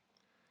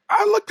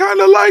 I kind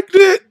of liked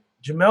it.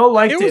 Jamel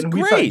liked It it, was and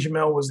we thought great.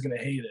 Jamel was going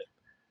to hate it.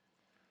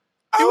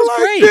 I was liked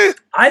great. it.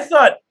 I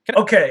thought, Can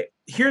I- okay,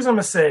 here's what I'm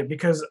gonna say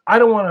because I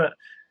don't want to.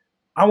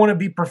 I want to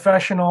be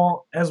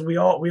professional, as we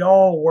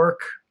all work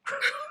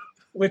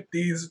with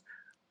these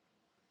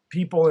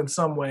people in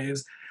some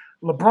ways.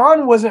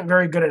 LeBron wasn't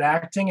very good at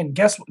acting, and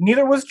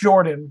neither was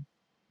Jordan.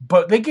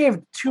 But they gave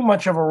too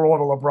much of a role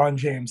to LeBron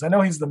James. I know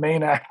he's the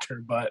main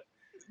actor, but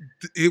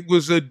It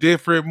was a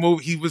different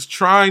move. He was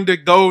trying to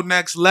go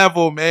next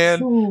level,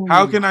 man.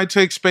 How can I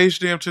take Space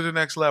Jam to the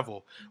next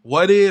level?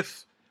 What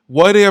if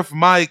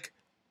Mike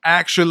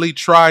actually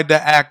tried to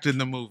act in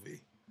the movie?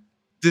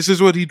 This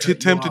is what he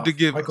attempted to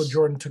give Michael us.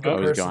 Jordan took Oh, it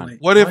he's personally. gone.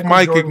 What if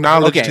Mike Jordan-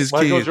 acknowledged Okay. his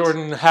Michael kids?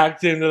 Jordan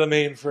hacked into the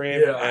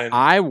mainframe. Yeah. And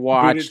I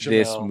watched booted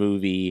this Jamel.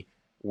 movie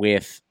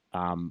with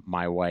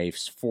my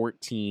wife's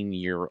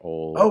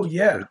 14-year-old. Oh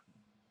yeah.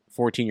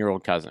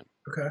 14-year-old cousin,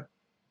 Okay.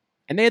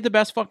 and they had the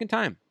best fucking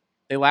time.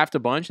 They laughed a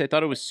bunch. They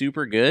thought it was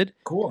super good.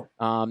 Cool.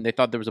 They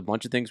thought there was a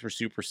bunch of things were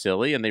super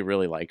silly, and they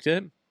really liked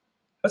it.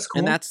 That's cool.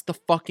 And that's the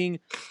fucking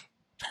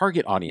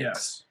target audience.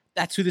 yes.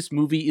 That's who this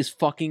movie is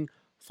fucking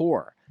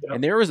for. Yep.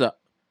 And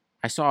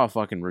I saw a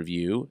fucking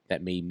review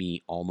that made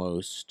me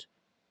almost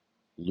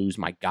lose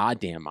my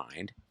goddamn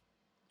mind.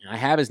 And I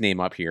have his name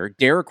up here.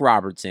 Derek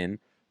Robertson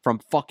from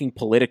fucking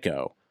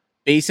Politico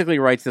basically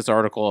writes this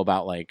article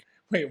about like,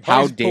 wait, why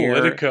How is dare-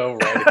 Politico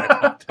writing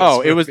about this oh,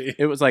 movie?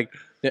 it was like,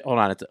 hold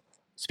on, it's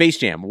Space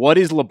Jam. What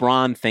is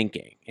LeBron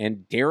thinking?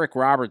 And Derek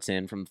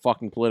Robertson from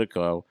fucking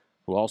Politico,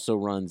 who also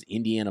runs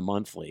Indiana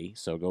Monthly,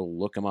 so go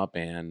look him up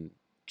and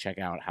check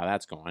out how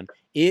that's going.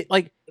 It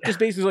like just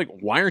basically like,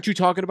 why aren't you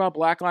talking about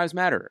Black Lives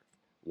Matter?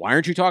 Why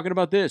aren't you talking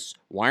about this?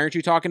 Why aren't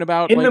you talking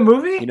about In like, the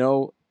movie? you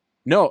know,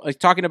 no, like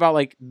talking about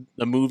like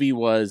the movie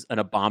was an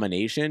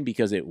abomination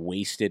because it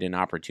wasted an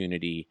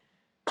opportunity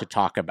to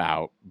talk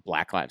about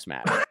Black Lives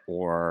Matter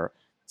or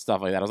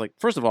stuff like that. I was like,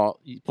 first of all,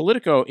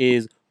 Politico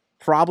is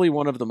probably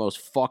one of the most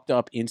fucked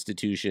up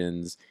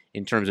institutions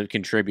in terms of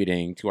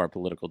contributing to our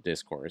political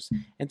discourse.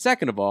 And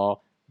second of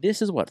all,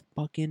 this is what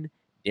fucking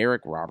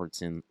Derek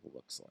Robertson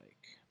looks like.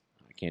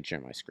 I can't share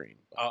my screen.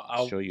 But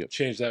I'll show you.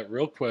 change that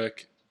real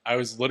quick. I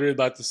was literally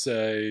about to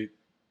say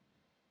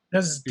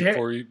Does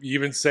before you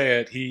even say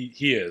it, he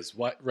is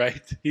what,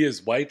 right? He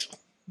is white.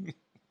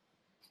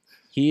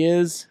 He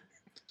is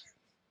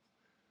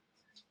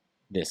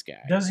this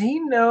guy. Does he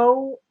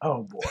know?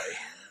 Oh boy.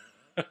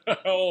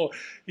 Oh,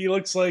 he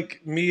looks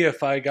like me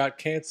if I got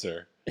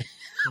cancer.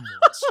 Come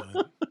on,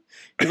 son.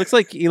 He looks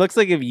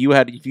like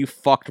if you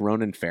fucked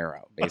Ronan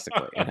Farrow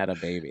basically and had a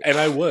baby. And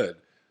I would.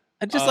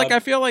 And just like I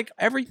feel like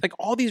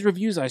all these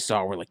reviews I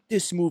saw were like,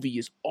 this movie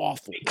is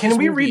awful. Can This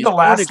we movie read is the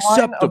last line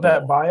of unacceptable."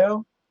 that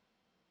bio?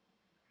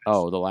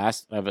 Oh, the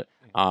last of it.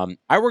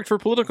 I worked for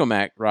Politico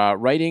Mac,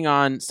 writing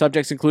on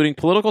subjects including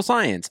political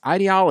science,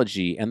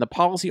 ideology, and the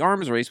policy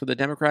arms race with the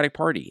Democratic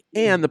Party,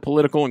 and the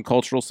political and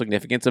cultural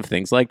significance of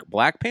things like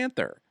Black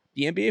Panther,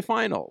 the NBA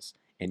Finals,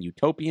 and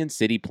utopian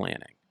city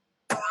planning.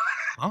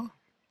 Huh?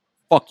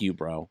 Fuck you,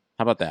 bro.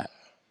 How about that?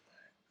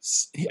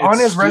 On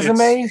his It's-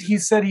 resume, he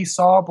said he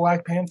saw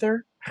Black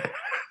Panther.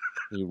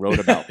 He wrote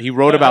about Black. He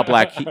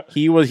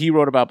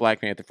wrote about Black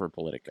Panther for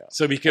Politico.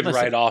 So he could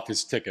Listen. write off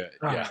his ticket.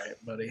 All Yeah.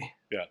 right, buddy.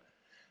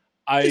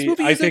 This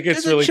movie I is think a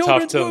it's really tough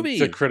children's movie.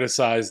 to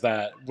criticize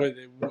that. But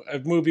a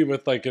movie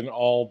with like an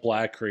all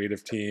black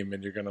creative team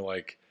and you're gonna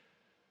like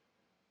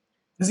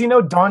Does he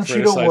know Don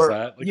Cheadle? Criticize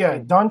that? Like, Yeah, oh.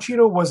 Don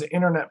Cheadle was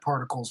internet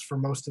particles for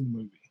most of the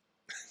movie.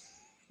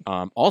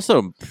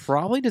 Also,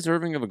 probably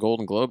deserving of a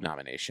Golden Globe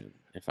nomination,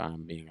 if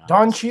I'm being honest.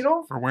 Don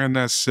Cheadle? For wearing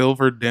that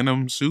silver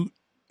denim suit.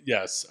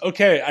 yes.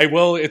 Okay, I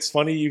will. It's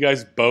funny you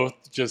guys both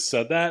just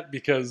said that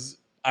because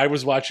I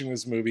was watching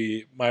this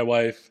movie. My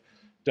wife,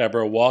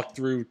 Deborah, walked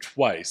through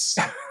twice.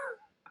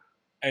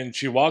 And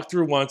she walked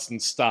through once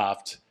and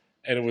stopped.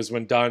 And it was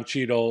when Don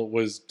Cheadle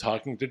was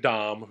talking to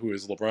Dom, who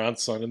is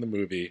LeBron's son in the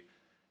movie,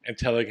 and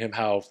telling him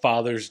how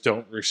fathers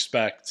don't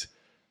respect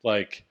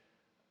like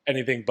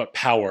anything but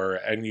power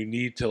and you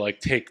need to like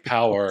take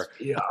power.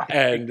 Yeah.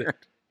 And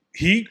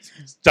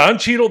Don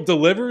Cheadle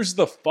delivers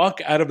the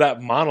fuck out of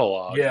that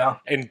monologue. Yeah.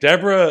 And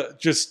Deborah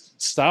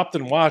just stopped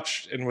and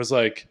watched and was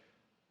like,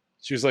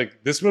 she was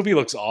like, this movie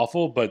looks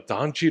awful, but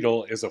Don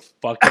Cheadle is a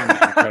fucking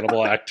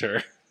incredible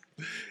actor.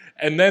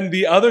 And then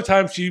the other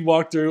time she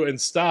walked through and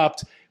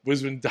stopped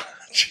was when Don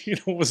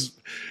Cheadle was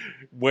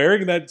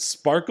wearing that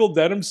sparkle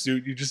denim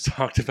suit you just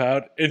talked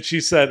about. And she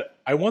said,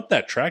 I want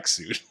that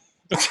tracksuit.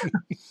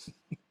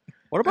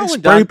 What They about when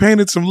spray Don?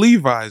 painted some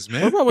Levi's, What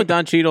man. about when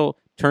Don Cheadle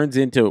turns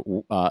into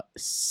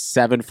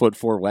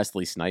 7'4"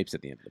 Wesley Snipes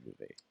at the end of the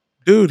movie?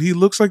 Dude, he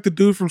looks like the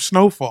dude from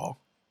Snowfall.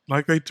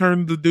 Like they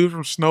turned the dude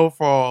from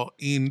Snowfall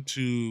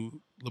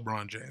into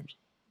LeBron James.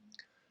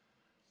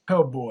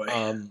 Oh boy.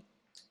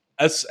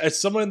 As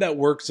someone that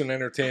works in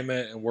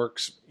entertainment and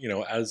works,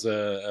 as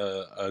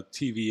a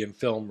TV and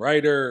film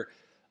writer,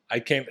 I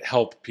can't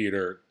help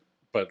Peter,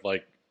 but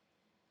like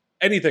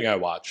anything I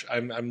watch,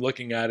 I'm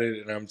looking at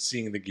it and I'm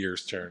seeing the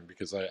gears turn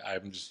because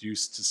I'm just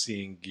used to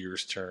seeing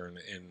gears turn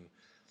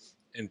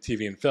in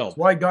TV and film. That's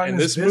why I got in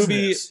And this this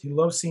movie- business. He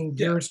loves seeing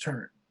gears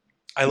turn.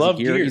 I love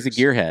He's gears. a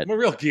gearhead. I'm a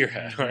real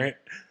gearhead, right?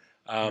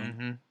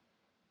 Mhm.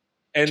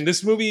 And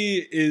this movie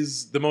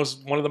is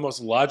one of the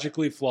most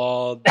logically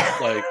flawed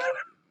like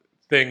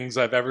things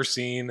I've ever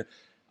seen.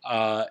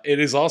 It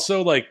is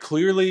also like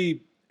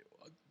clearly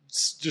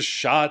just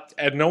shot,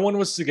 and no one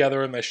was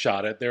together and they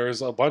shot it. There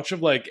is a bunch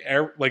of like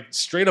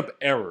straight up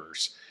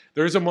errors.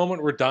 There's a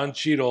moment where Don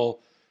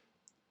Cheadle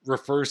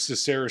refers to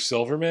Sarah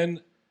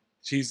Silverman.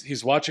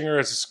 He's watching her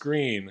as a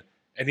screen,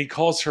 and he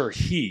calls her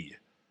he.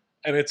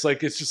 And it's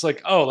just like,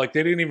 oh, like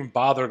they didn't even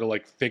bother to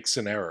like fix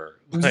an error.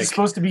 Was it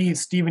supposed to be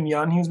Stephen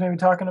Yeun he was maybe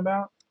talking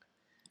about?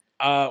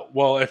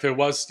 Well, if it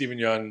was Stephen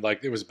Yeun,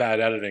 like it was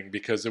bad editing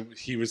because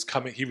he was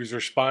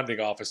responding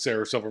off a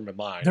Sarah Silverman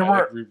line.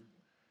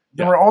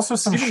 There were also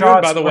some Stephen Yeun,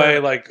 shots, by the where- way,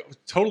 like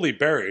totally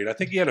buried. I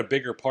think he had a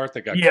bigger part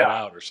that got cut Yeah.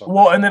 out or something.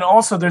 Well, and then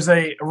also there's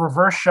a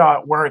reverse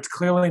shot where it's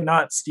clearly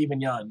not Stephen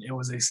Yeun. It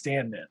was a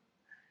stand-in.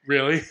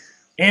 Really?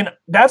 And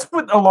that's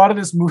what a lot of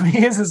this movie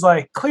is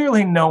like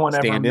clearly no one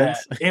ever met.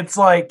 Stand-ins? It's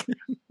like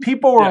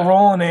people were Yeah.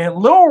 rolling in.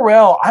 Lil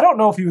Rel, I don't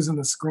know if he was in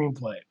the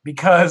screenplay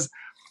because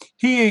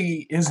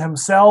he is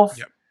himself.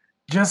 Yep.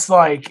 Just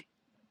like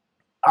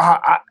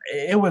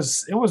it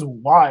was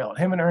wild.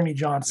 Him and Ernie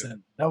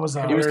Johnson. That was He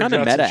was Aaron kind of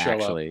Johnson meta, show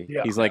up. actually.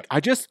 Yeah. He's like, I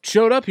just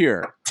showed up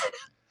here.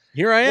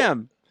 Here I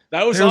am.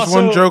 That was There's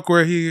also one joke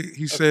where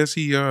he says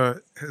he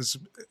has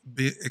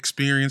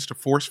experienced a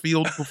force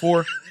field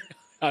before.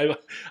 I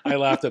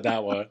laughed at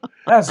that one.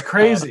 That's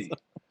crazy.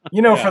 For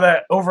yeah.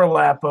 that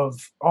overlap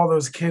of all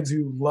those kids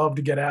who love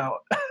to get out.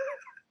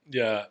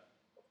 Yeah.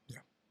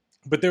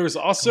 But there was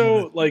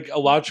also like a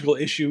logical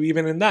issue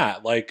even in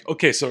that. Like,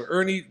 okay, so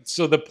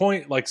the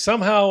point, like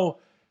somehow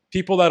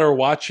people that are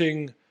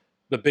watching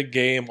the big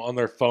game on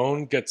their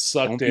phone get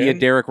sucked Don't in. be a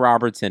Derek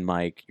Robertson,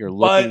 Mike. You're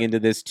looking But- into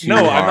this too No,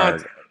 I'm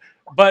hard. not.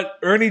 But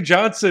Ernie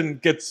Johnson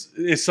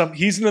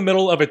he's in the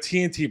middle of a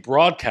TNT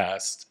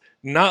broadcast,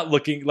 not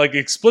looking, like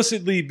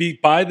explicitly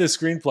by the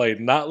screenplay,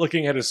 not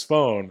looking at his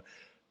phone,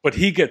 but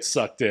he gets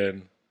sucked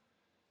in.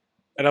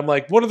 And I'm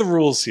like, what are the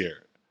rules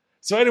here?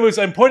 So anyways,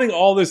 I'm pointing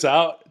all this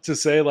out to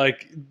say,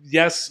 like,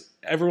 yes,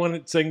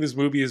 everyone saying this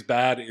movie is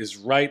bad is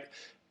right,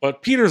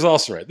 but Peter's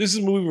also right. This is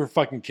a movie for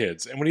fucking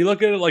kids. And when you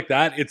look at it like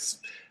that,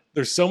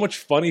 there's so much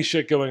funny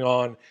shit going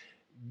on.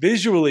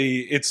 Visually,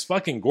 it's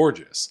fucking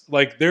gorgeous.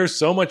 Like, there's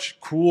so much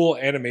cool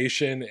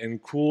animation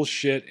and cool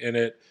shit in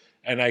it.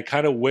 And I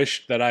kind of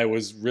wish that I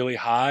was really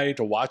high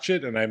to watch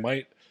it, and I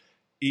might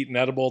eat an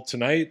edible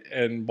tonight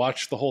and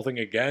watch the whole thing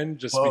again,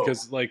 just Whoa.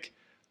 because, like,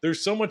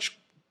 there's so much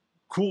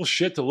cool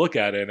shit to look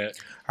at in it.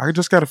 I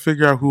just got to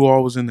figure out who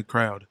all was in the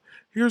crowd.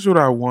 Here's what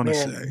I want to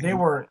Man,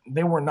 say.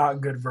 they were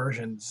not good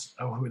versions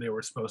of who they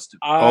were supposed to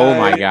be. Oh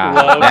my God.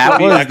 love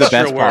That was the extra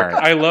best work.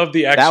 part. I love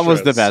the extras. That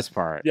was the best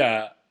part.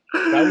 Yeah,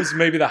 that was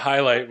maybe the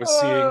highlight, was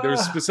seeing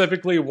there's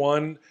specifically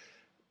one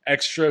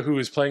extra who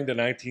is playing the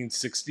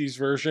 1960s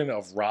version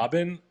of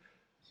Robin,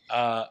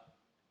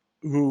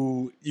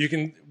 who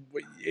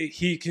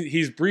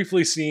he's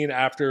briefly seen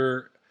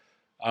after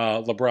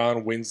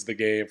LeBron wins the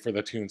game for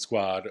the Toon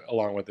Squad,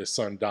 along with his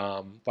son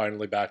Dom,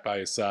 finally back by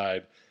his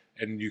side.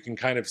 And you can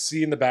kind of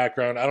see in the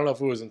background, I don't know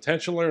if it was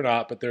intentional or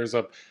not, but there's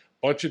a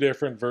bunch of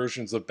different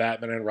versions of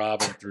Batman and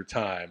Robin through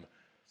time.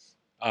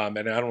 And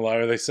I don't know,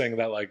 are they saying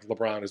that like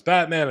LeBron is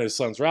Batman and his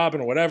son's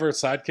Robin or whatever,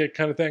 sidekick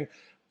kind of thing?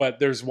 But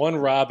there's one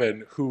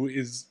Robin who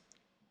is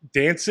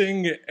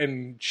dancing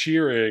and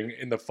cheering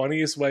in the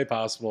funniest way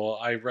possible.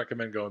 I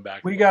recommend going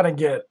back. We gotta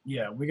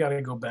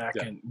go back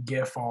Yeah. and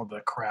gif all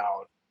the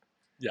crowd.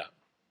 Yeah.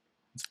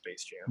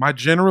 Space Jam. My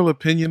general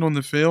opinion on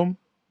the film,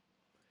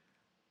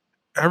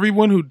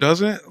 everyone who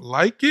doesn't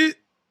like it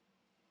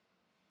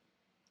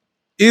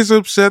is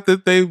upset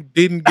that they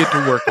didn't get to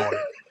work on it.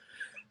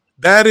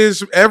 That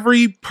is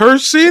every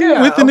person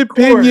Yeah, with an of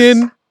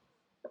opinion.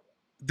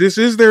 This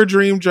is their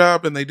dream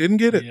job and they didn't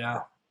get it.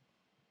 Yeah.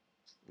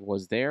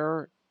 Was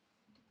there,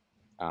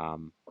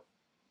 to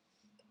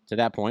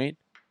that point,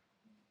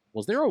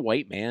 was there a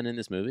white man in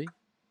this movie?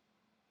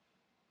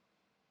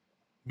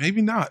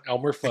 Maybe not.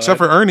 Elmer Fudd. Except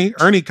for Ernie.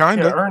 Ernie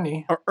kind Yeah, of.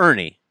 Ernie. Or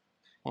Ernie?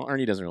 Well,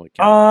 Ernie doesn't really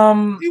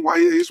count.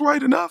 He's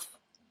white enough.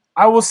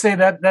 I will say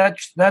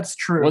that's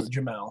true, Was-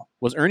 Jamel.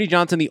 Was Ernie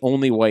Johnson the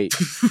only white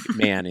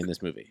man in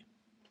this movie?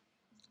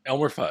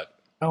 Elmer Fudd.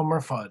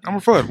 Elmer Fudd. I'm a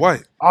Fudd,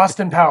 white.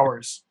 Austin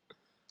Powers.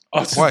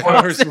 Austin White.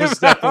 Powers was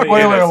definitely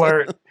in Spoiler it.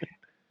 alert.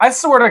 I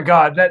swear to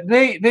God that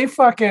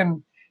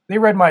they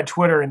read my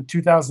Twitter in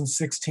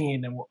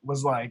 2016 and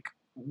was like,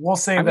 we'll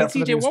save I mean, that for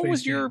the TJ, new what Space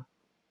was Jam. your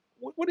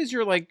what is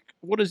your like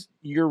what is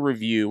your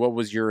review? What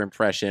was your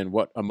impression?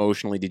 What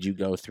emotionally did you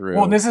go through?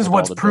 Well, this is with all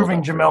what's the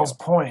proving build-up for Jamel's you?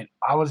 point.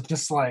 I was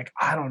just like,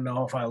 I don't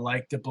know if I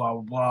liked it, blah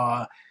blah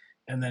blah.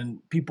 And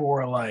then people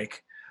were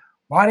like,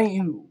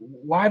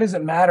 why does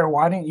it matter?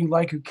 Why didn't you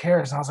like Who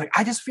Cares? And I was like,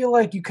 I just feel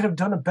like you could have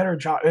done a better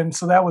job. And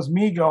so that was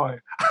me going,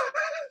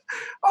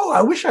 oh,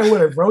 I wish I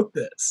would have wrote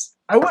this.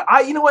 You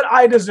know what?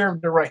 I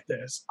deserve to write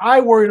this.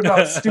 I worried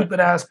about stupid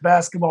ass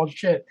basketball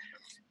shit.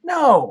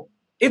 No.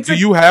 Do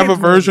you have a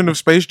version of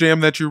Space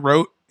Jam that you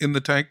wrote in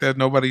the tank that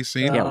nobody's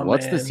seen? Yeah, Oh,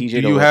 what's the man. CJ?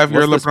 Do you have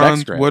your what's the spec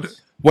LeBron?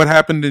 script? What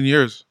happened in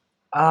yours?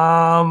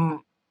 I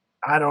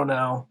don't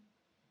know.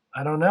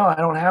 I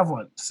don't have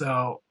one.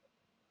 So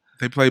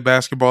They play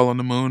basketball on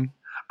the moon.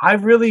 I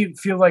really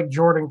feel like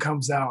Jordan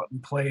comes out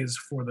and plays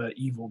for the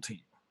evil team.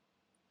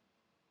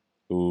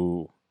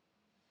 Ooh,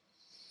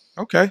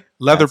 Okay,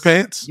 leather That's-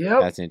 pants,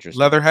 Yep. that's interesting.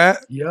 leather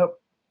hat. Yep.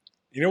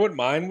 You know what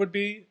mine would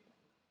be?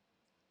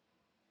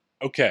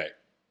 Okay.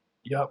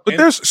 Yep. But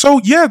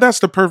And- that's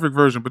the perfect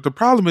version. But the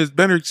problem is,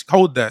 Benner,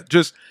 hold that.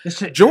 Just This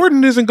shit,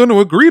 Jordan isn't going to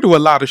agree to a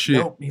lot of shit.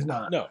 Nope, he's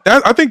not. No.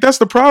 I think that's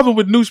the problem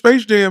with new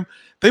Space Jam.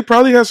 They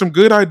probably had some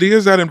good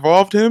ideas that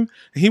involved him,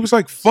 and he was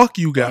like, "Fuck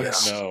you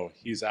guys." No,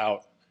 he's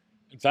out.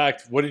 In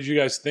fact, what did you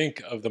guys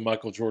think of the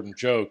Michael Jordan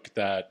joke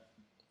that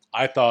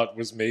I thought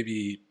was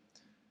maybe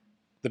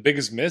the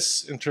biggest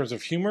miss in terms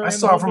of humor? I in the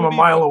saw whole it from a movie?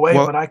 mile away,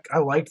 Well- but I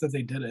liked that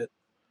they did it.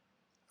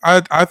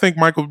 I think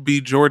Michael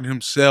B. Jordan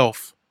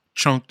himself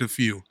chunked a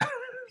few.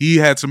 He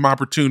had some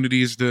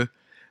opportunities to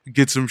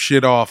get some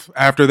shit off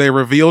after they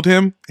revealed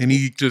him, and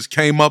he just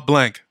came up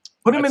blank.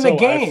 Put him in That's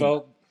the how I game.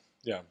 felt,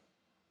 yeah.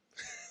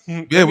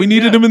 Yeah, we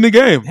needed him in the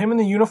game. Him in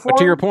the uniform. But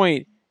to your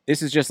point,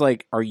 this is just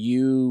like, are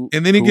you?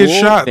 And then he gets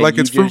cool shot that like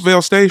you it's just-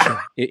 Fruitvale Station.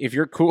 If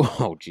you're cool,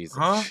 oh Jesus.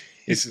 Huh?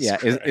 Jesus Yeah,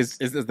 Christ.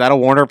 is that a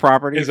Warner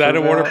property? Is that a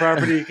Fruitvale? Warner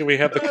property? Can we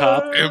have the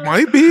cop? It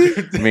might be.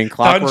 I mean, Don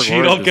Clockwork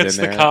Cheadle Orange is gets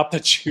in the there. cop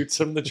that shoots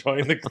him to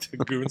join the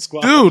goon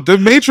squad. Dude, the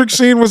Matrix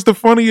scene was the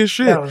funniest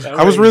shit. That was I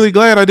was crazy. really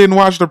glad I didn't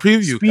watch the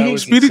preview. Speedy,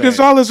 was Speedy insane.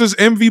 Gonzalez is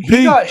MVP.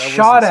 he got That was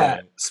shot insane.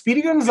 at.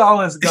 Speedy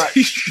Gonzalez got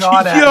Yo.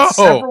 shot at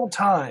several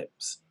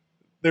times.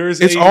 There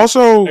is It's a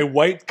also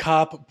white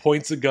cop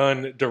points a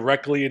gun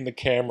directly in the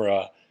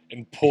camera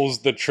and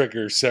pulls the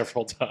trigger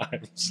several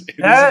times. It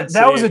is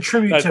That was a insane.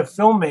 tribute That- to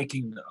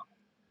filmmaking, though.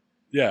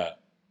 Yeah.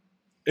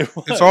 It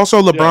was. it's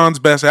also Yeah. LeBron's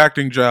best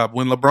acting job.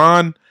 When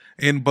LeBron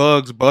and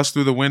Bugs bust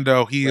through the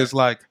window, he is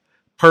like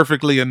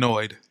perfectly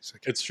annoyed. He's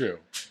like, It's true.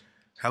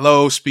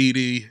 "Hello,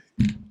 Speedy."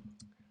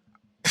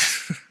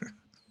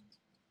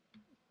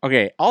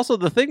 Okay. Also,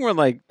 the thing where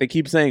like they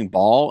keep saying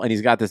ball, and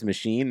he's got this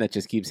machine that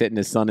just keeps hitting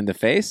his son in the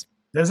face.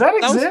 Does that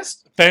That was-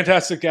 exist?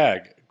 Fantastic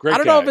gag. Great I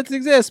don't gag. know if it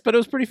exists, but it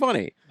was pretty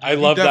funny. I He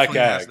love that definitely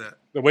has gag. that.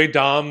 The way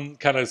Dom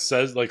kind of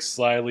says, like,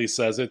 slyly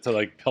says it to,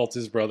 like, pelt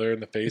his brother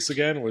in the face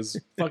again was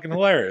fucking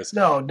hilarious.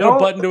 No, No don't.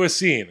 button to a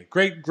scene.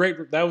 Great.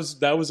 That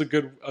was a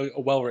good, a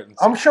well written.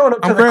 I'm showing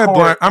up to I'm the glad.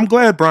 court. I'm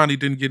glad Bronny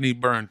didn't get any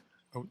burn.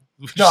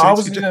 No, I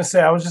was gonna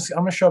say I'm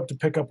gonna show up to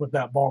pick up with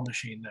that ball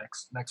machine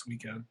next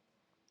weekend.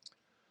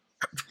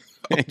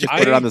 Just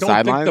put it on the don't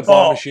sidelines. think the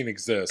ball Oh. machine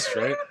exists,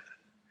 right?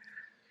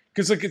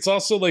 Because like it's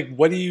also like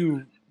what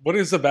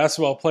does a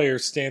basketball player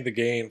stand to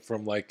gain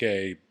from like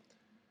a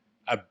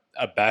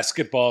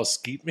basketball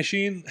skeet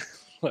machine?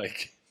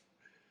 Like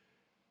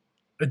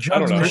A don't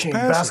jugs know. machine,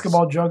 Passes.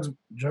 basketball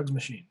jugs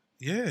machine.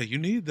 Yeah, you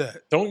need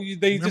that. don't you?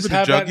 They Remember just the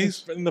have that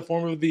juggies? in the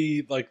form of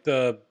the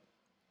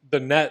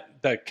net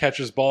that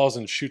catches balls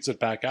and shoots it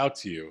back out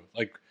to you.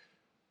 Like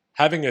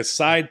having a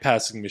side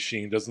passing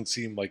machine doesn't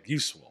seem like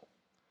useful.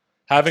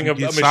 Having You a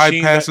get side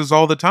machine passes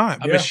all the time.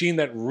 a Yeah. machine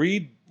that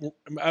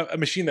a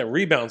machine that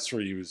rebounds for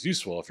you is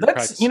useful if you're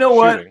That's- practicing you know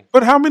what? shooting.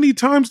 But how many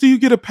times do you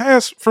get a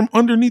pass from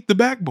underneath the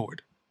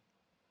backboard?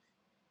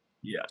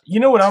 Yeah. You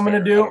know what I'm Fair,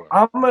 gonna I do? don't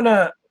know. I'm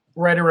gonna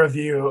write a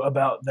review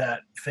about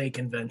that fake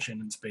invention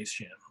in Space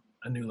Jam,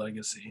 A New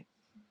Legacy.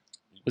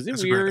 Was it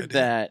That's a great weird idea.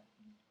 that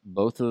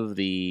both of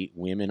the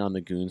women on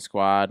the Goon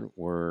Squad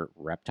were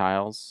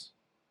reptiles?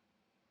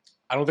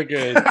 I don't think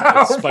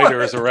a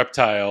spider is a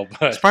reptile,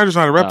 but Spider's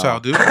not a reptile, Oh.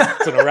 dude.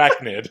 it's an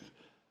arachnid.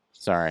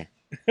 Sorry.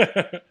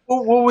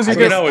 What was I it?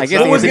 guess, no, I it's guess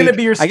not. What was Anthony, gonna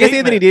be your I guess Anthony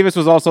statement? Davis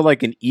was also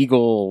like an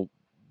eagle,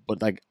 but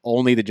like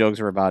only the jokes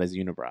were about his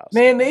unibrows.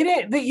 Man, they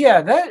didn't.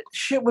 Yeah, that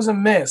shit was a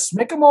miss.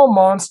 Make them all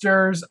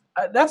monsters.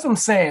 That's what I'm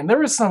saying. There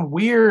was some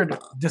weird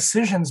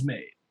decisions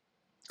made.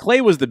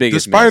 Clay was the The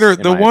biggest. spider, miss,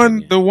 in the my one,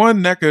 opinion. the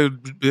one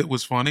NECA bit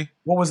was funny.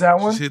 What was that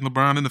one? She's hitting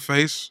LeBron in the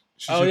face.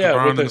 She's Oh hit yeah,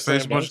 LeBron with in the the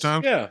face a bunch of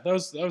times. Yeah, that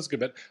was a good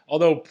bit.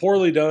 Although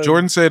poorly done.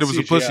 Jordan said it was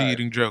a CGI. pussy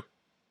eating joke.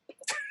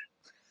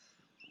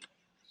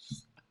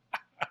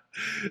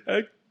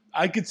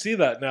 I could see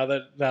that now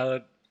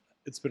that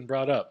it's been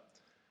brought up.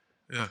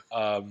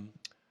 Yeah.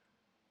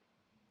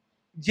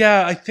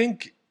 Yeah, I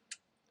think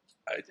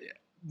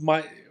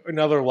my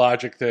another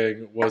logic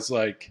thing was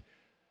like,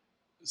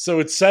 so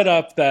it's set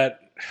up that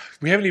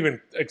we haven't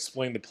even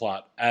explained the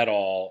plot at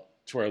all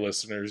to our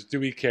listeners. Do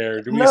we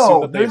care? Do we No,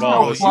 assume that they've there's no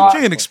all Oh, listened? you plot.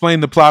 can't explain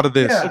the plot of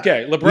this. Yeah.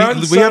 Okay, We,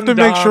 LeBron's we have to son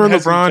make sure Dom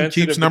has LeBron invented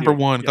keeps a number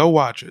video- one. Yeah. Go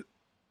watch it.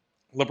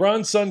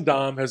 LeBron's son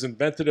Dom has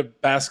invented a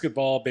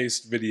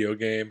basketball-based video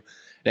game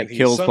That and he's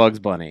kills some- Bugs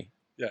Bunny.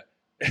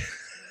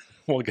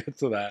 We'll get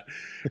to that.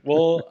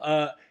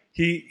 Well,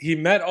 he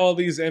met all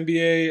these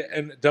NBA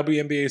and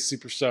WNBA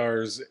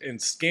superstars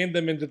and scanned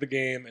them into the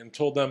game and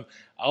told them,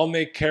 "I'll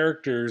make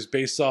characters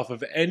based off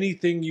of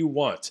anything you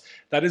want."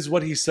 That is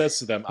what he says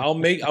to them. I'll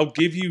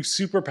give you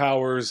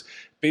superpowers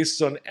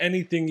based on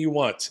anything you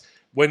want.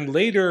 When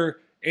later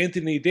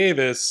Anthony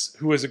Davis,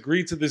 who has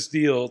agreed to this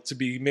deal to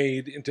be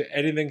made into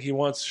anything he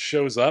wants,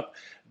 shows up,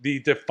 the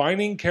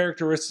defining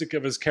characteristic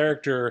of his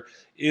character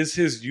is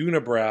his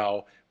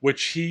unibrow,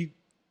 which he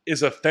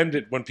is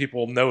offended when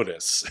people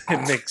notice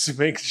and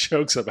makes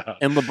jokes about.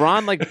 And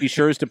LeBron be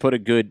sure to put a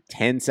good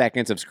 10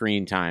 seconds of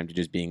screen time to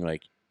just being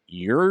like,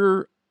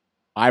 your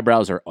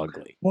eyebrows are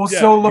ugly. Well,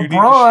 Yeah, so you need to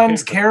LeBron's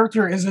shave them.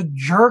 character is a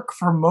jerk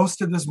for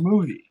most of this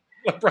movie.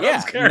 LeBron's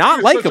Yeah, character not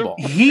is such a- likable.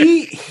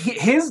 He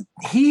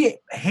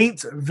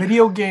hates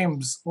video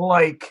games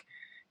like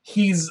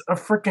he's a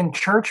freaking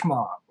church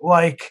mom.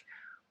 Like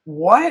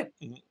what?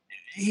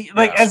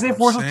 As if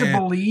we're supposed to saying.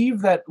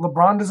 believe that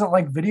LeBron doesn't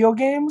like video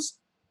games.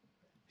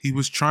 He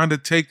was trying to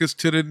take us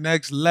to the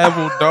next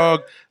level,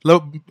 dog.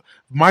 Look,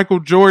 Michael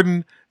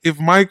Jordan, if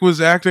Mike was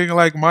acting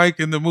like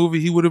Mike in the movie,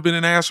 he would have been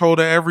an asshole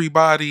to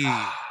everybody.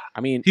 I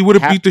mean, He would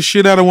have beat the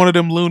shit out of one of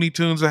them Looney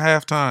Tunes at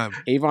halftime.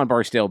 Avon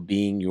Barksdale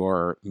being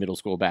your middle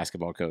school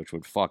basketball coach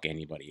would fuck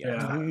anybody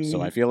up. Yeah.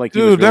 So I feel like he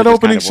was Dude, really that just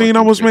opening kind of scene working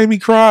almost through- made me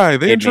cry.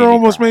 The It intro made me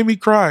almost cry. made me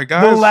cry, The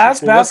guys.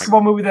 last well,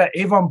 basketball movie that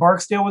Avon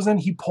Barksdale was in,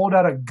 he pulled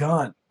out a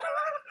gun.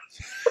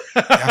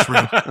 That's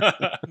real.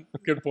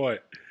 Good point.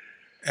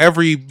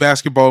 Every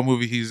basketball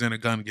movie he's in, a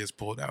gun gets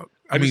pulled out.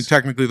 I mean, just-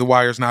 technically, The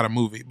Wire's not a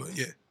movie, but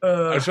yeah.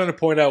 I was trying to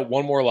point out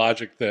one more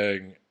logic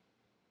thing.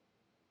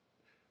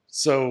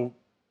 So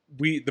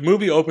the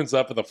movie opens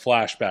up with a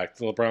flashback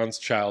to LeBron's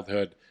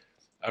childhood.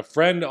 A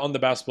friend on the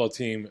basketball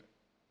team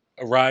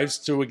arrives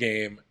to a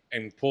game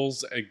and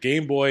pulls a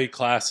Game Boy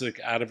Classic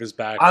out of his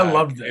backpack. I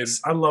love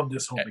this. I love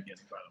this whole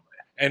beginning, by the way.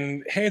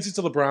 And hands it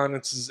to LeBron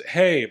and says,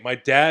 "Hey, my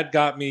dad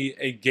got me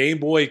a Game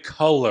Boy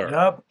Color."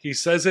 Yep. He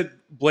says it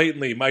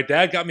blatantly. My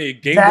dad got me a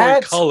Game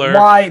That's Boy Color.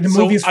 why the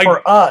So movie's I-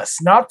 for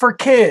us, not for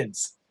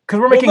kids. Because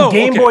we're Well, making no,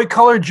 Game okay. Boy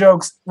Color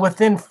jokes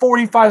within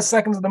 45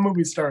 seconds of the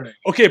movie starting.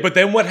 Okay, but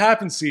then what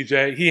happens,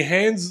 CJ? He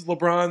hands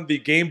LeBron the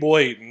Game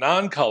Boy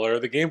non-color,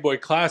 the Game Boy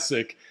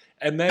Classic,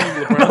 and then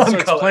LeBron starts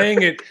Non-color.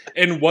 playing it,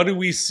 and what do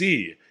we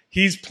see?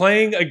 He's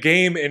playing a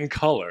game in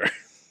color.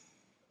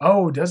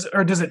 Oh, does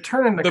it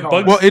turn into The color?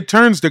 Bugs- Well, it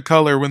turns to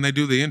color when they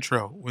do the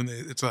intro.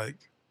 It's like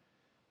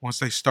once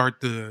they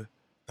start the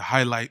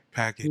highlight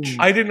package. Ooh.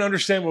 I didn't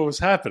understand what was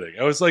happening.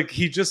 I was like,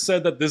 he just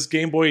said that this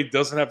Game Boy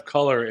doesn't have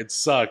color. It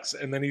sucks.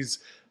 And then he's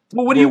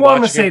Well, what do you we're want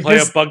him to watching say? him play a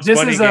This, Bugs this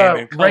Bunny is game a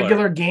in color.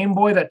 regular Game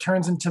Boy that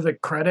turns into the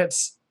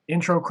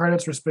intro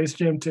credits for Space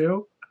Jam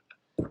 2.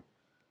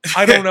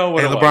 I don't know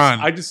what Hey, it LeBron, was.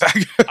 I just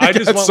I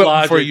just got want something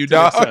logic for you, to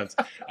make dog. sense.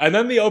 And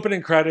then the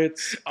opening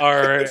credits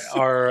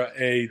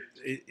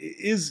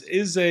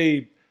is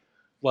a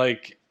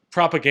like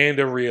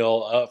propaganda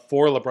reel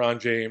for LeBron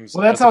James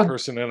Well, that's as a how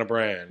person and a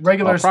brand.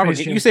 Regular Well, Space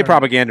Jam. you say started.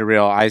 propaganda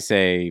reel, I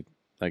say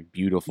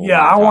beautiful.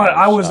 Yeah,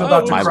 I was montage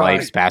about of to my cry.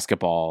 life's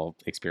basketball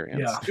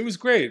experience. Yeah. It was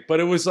great, but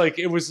it was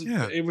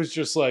Yeah. it was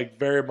just like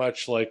very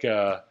much like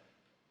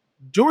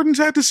Jordan's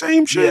had the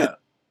same shit. Yeah.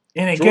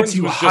 And it Jordan's gets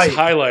you was hyped. just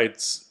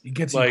highlights. It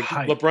gets Like you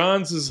hyped.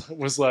 LeBron's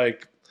was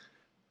like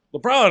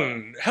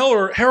LeBron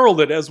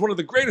heralded as one of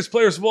the greatest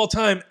players of all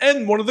time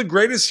and one of the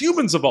greatest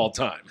humans of all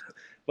time.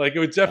 Like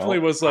it definitely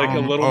was like a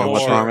little more.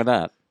 What's wrong with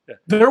that?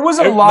 There was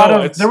a No,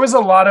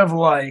 lot of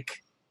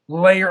like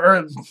layer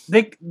or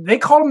they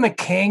called him the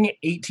king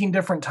 18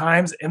 different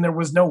times and there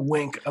was no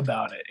wink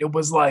about it. It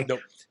was like, Nope.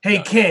 hey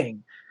No.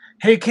 king,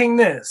 hey king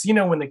this. You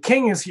know, when the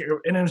king is here,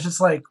 and it was just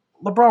like,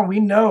 LeBron, we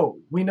know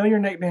your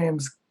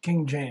nickname's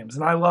King James,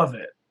 and I love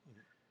it.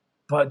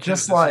 But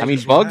just Yeah, like I mean,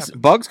 That's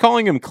what Bugs happens.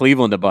 calling him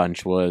Cleveland a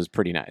bunch was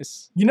pretty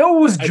nice. you know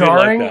what was I did like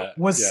jarring that,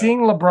 was yeah. seeing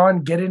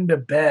LeBron get into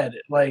bed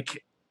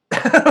like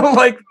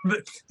like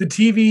the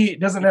TV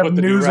doesn't have Put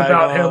the news do-rag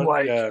about him on,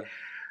 like yeah.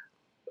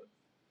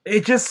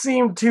 it just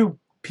seemed too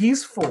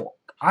peaceful.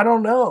 I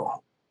don't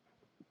know.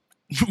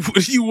 What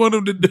do you want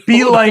him to do?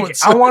 Be like,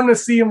 What's I wanted to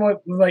see him with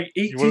like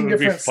You 18 want him to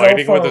be different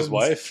fighting cell with his phones.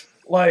 wife?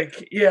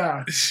 Like,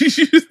 yeah,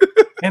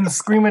 and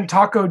screaming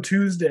Taco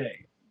Tuesday.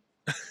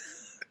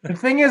 The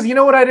thing is, you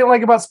know what I didn't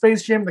like about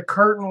Space Jam? The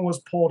curtain was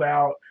pulled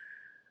out.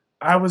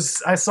 I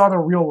saw the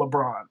real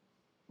LeBron,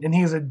 and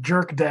he's a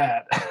jerk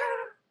dad.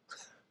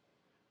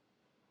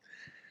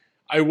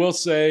 I will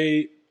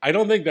say, I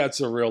don't think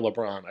that's a real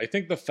LeBron. I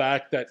think the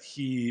fact that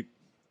he,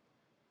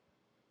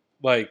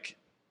 like,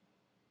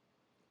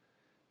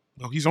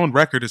 No, he's on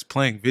record as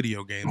playing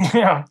video games.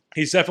 Yeah,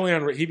 he's definitely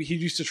on. He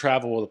used to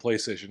travel with a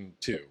PlayStation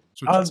 2.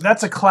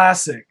 that's a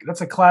classic.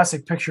 That's a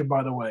classic picture,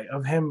 by the way,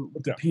 of him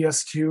with the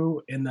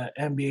PS2 in the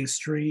NBA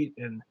street,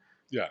 and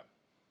Yeah.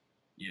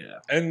 yeah,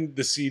 And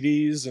the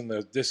CDs and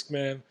the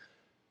Discman.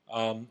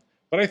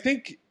 But I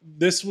think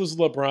this was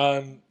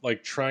LeBron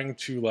like trying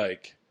to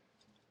like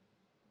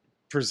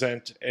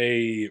present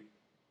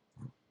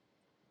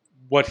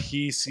what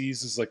he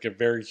sees as like a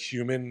very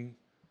human,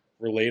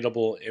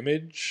 relatable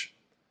image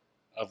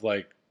of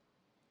like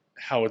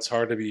how it's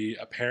hard to be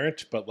a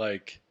parent, but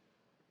like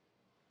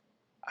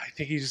I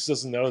think he just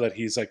doesn't know that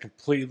he's like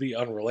completely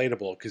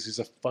unrelatable because he's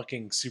a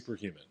fucking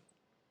superhuman.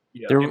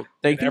 Yeah. There, in I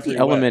think every the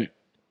element, way.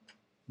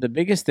 the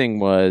biggest thing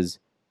was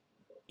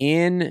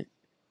in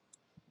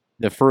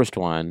the first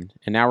one,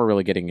 and now we're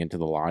really getting into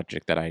the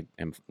logic that I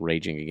am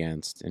raging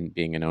against and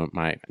being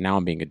now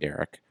I'm being a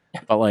Derek,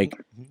 but like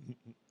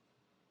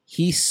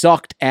he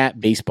sucked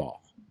at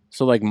baseball.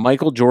 So like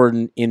Michael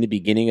Jordan in the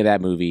beginning of that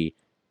movie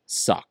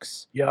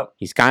sucks. Yep.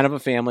 He's kind of a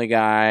family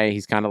guy.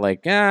 He's kind of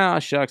like,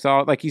 shucks,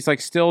 all like he's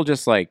like still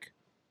just like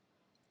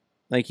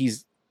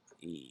he's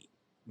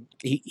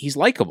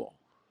likable.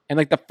 And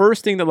like the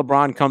first thing that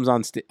LeBron comes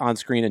on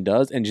screen and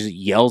does and just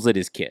yells at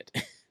his kid.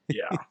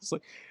 Yeah. It's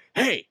like,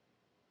 hey,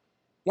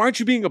 why aren't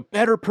you being a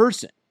better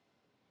person?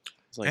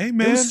 It's like, Hey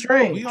man,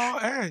 strange.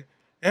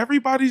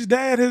 everybody's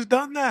dad has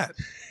done that.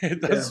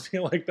 It does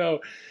feel like though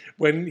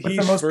when With he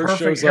the most first perfect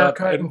shows up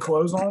haircut and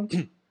clothes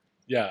on.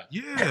 yeah,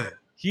 Yeah.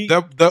 he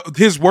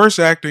His worst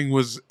acting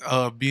was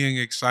being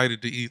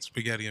excited to eat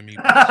spaghetti and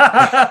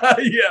meatballs.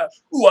 Yeah.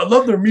 Ooh, I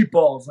love their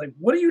meatballs. Like,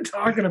 what are you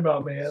talking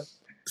about, man?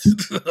 You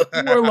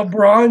are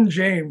LeBron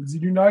James. You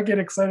do not get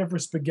excited for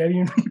spaghetti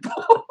and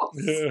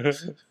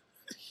meatballs.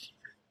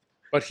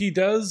 but he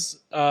does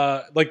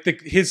like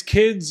his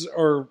kids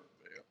are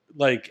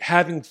like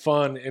having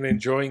fun and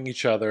enjoying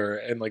each other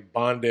and like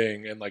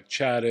bonding and like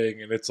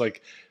chatting, and it's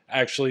like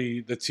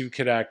actually the two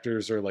kid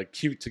actors are like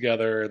cute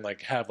together and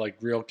like have like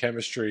real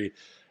chemistry,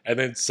 and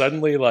then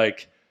suddenly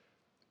like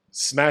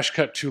smash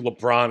cut to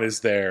LeBron is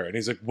there and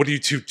he's like, what are you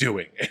two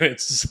doing? And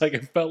it's just like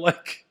it felt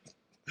like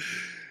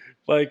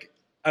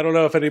I don't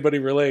know if anybody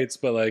relates,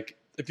 but like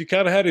if you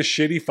kind of had a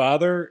shitty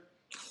father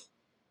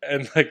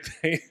and like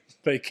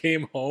they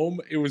came home,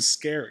 it was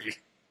scary.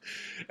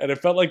 And it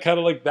felt like kind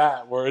of like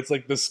that, where it's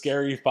like the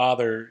scary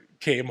father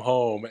came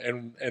home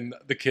and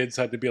the kids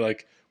had to be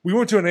like, we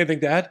weren't doing anything,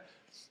 Dad.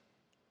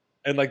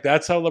 And like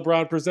that's how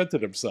LeBron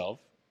presented himself.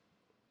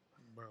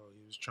 Bro,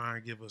 he was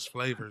trying to give us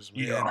flavors,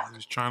 man. Yeah. He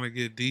was trying to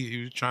get deep.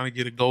 He was trying to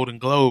get a Golden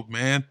Globe,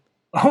 man.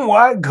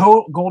 Why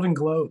Golden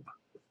Globe?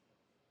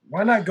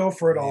 Why not go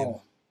for it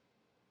all?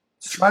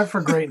 Strive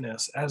for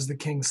greatness, as the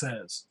king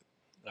says.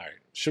 All right.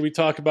 Should we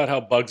talk about how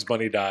Bugs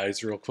Bunny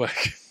dies real quick?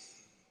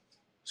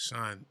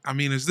 Son, I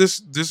mean, this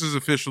is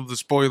official the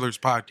spoilers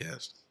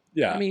podcast?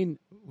 Yeah. I mean,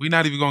 We're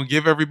not even going to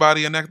give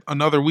everybody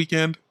another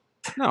weekend?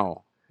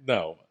 no.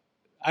 No.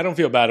 I don't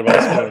feel bad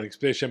about spoiling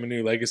Space Jam: A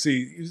New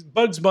Legacy.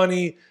 Bugs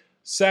Bunny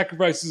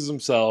sacrifices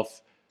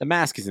himself. The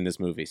mask is in this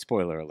movie.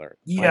 Spoiler alert.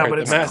 Yeah, Alright, but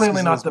the it's mask clearly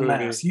is not this the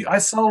movie. mask. I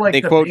saw like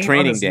They the quote paint on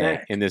Training his Day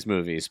neck. in this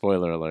movie.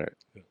 Spoiler alert.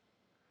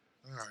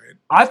 All right.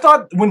 I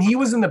thought when he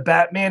was in the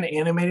Batman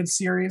animated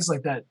series,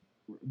 like that,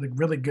 the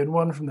really good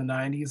one from the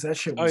 '90s, that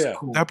shit was yeah.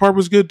 cool. That part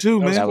was good too,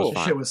 That was man. That was cool.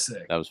 fun. shit was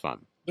sick. That was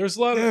fun. There's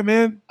a lot Yeah, of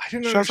man. I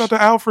didn't Shouts out understand.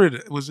 to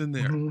Alfred was in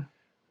there. Mhm.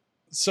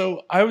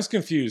 So I was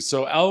confused.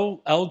 So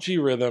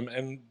LG Rhythm,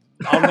 and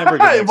I'll never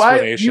get an Why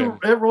explanation.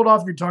 it rolled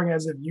off your tongue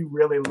as if you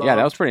really loved. Yeah,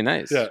 that was pretty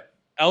nice. Yeah,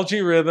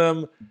 LG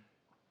Rhythm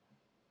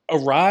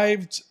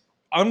arrived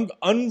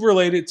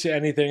unrelated to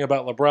anything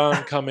about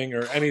LeBron coming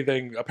or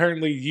anything.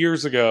 Apparently,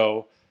 years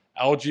ago,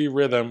 LG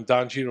Rhythm,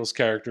 Don Cheadle's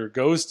character,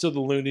 goes to the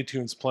Looney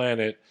Tunes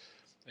planet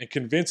and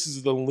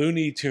convinces the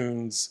Looney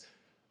Tunes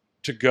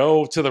to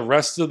go to the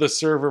rest of the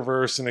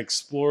serververse and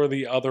explore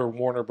the other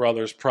Warner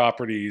Brothers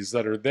properties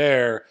that are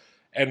there.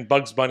 And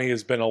Bugs Bunny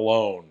has been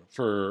alone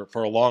for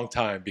a long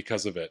time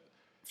because of it.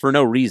 For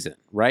no reason,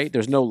 right?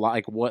 There's no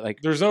like what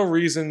like There's no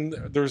reason.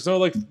 There's no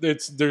like.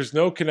 There's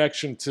no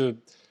connection to.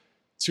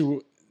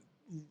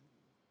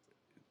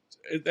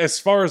 As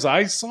far as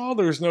I saw,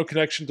 there's no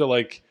connection to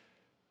like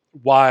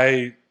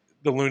why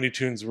the Looney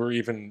Tunes were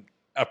even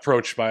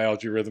approached by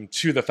LG Rhythm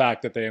to the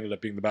fact that they ended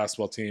up being the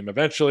basketball team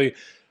eventually.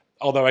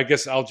 Although I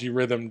guess LG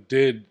Rhythm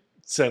did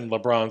send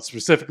LeBron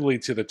specifically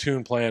to the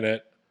Toon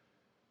Planet,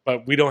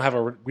 but we don't have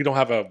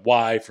a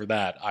why for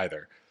that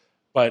either.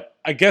 But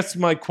I guess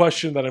my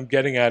question that I'm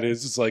getting at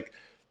is like,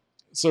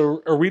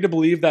 so are we to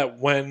believe that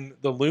when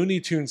the Looney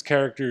Tunes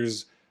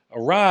characters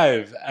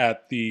arrive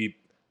at the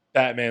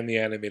Batman the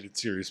Animated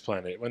Series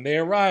planet, when they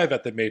arrive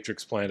at the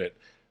Matrix planet,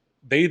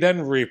 they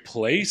then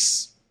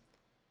replace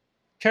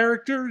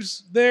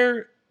characters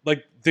there?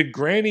 Like, did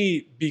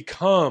Granny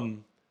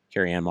become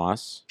Carrie Ann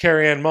Moss?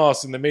 Carrie Ann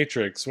Moss in the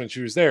Matrix when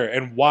she was there?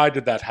 And why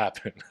did that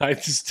happen? I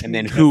just And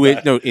didn't then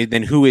get that.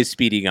 then who is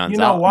Speedy Gonzalez? You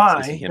know why?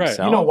 Is he Right.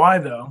 himself? You know why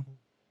though?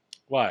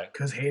 Why?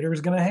 Because haters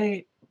gonna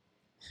hate,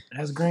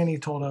 as Granny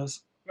told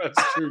us.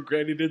 That's true.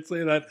 Granny did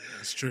say that.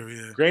 That's true,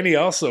 yeah. Granny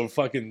also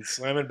fucking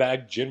slamming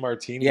back gin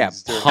martinis. Yeah,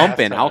 during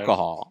pumping halftime.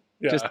 alcohol.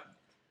 Yeah. Just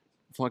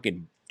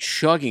fucking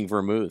chugging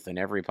vermouth in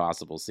every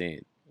possible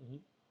scene.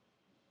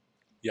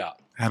 Yeah.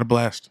 Had a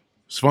blast.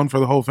 It's fun for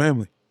the whole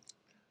family.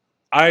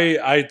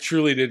 I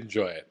truly did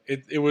enjoy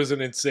it. It was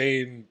an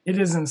insane, It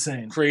is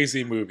insane.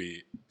 crazy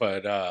movie,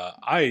 but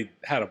I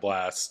had a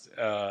blast.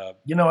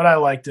 You know what? I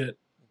liked it.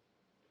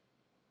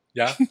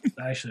 Yeah,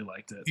 I actually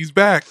liked it. He's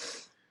back.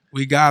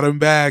 We got him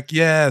back.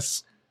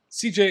 Yes.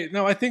 CJ.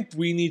 No, I think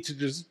we need to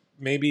just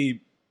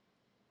maybe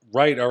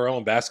write our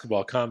own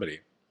basketball comedy.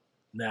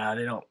 Nah,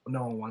 they don't.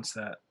 No one wants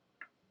that.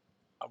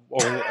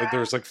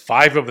 There's like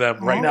 5 of them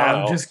right no,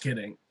 now. I'm just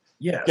kidding.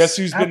 Yes. Guess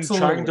who's been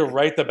absolutely. trying to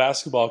write the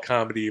basketball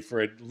comedy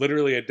for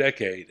literally a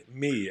decade?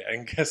 Me.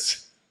 And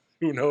guess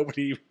who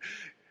nobody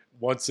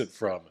wants it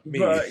from? Me.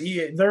 But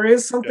yeah, there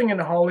is something in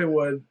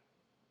Hollywood.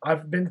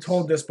 I've been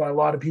told this by a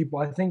lot of people.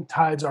 I think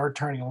tides are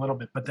turning a little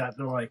bit, but that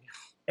they're like,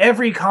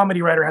 every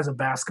comedy writer has a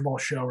basketball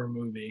show or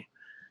movie.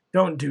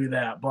 Don't do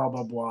that. Blah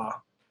blah blah.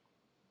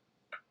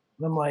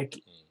 And I'm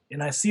like,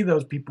 and I see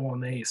those people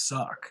and they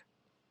suck.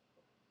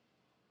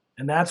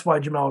 And that's why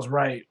Jamel's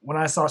right. When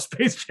I saw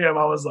Space Jam,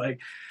 I was like,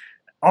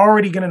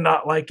 already gonna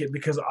not like it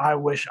because I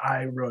wish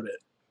I wrote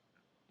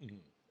it.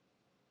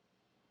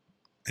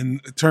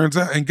 And it turns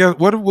out, and guess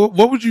what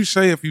would you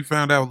say if you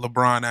found out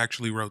LeBron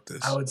actually wrote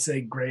this? I would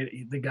say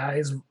great. The guy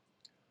is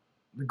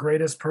the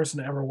greatest person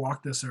to ever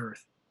walk this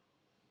earth.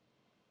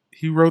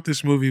 He wrote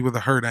this movie with a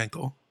hurt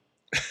ankle.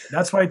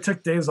 That's why he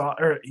took days off.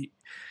 Or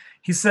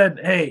he said,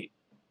 "Hey,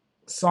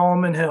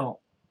 Solomon Hill,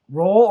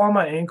 roll on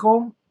my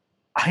ankle.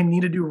 I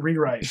need to do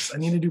rewrites. I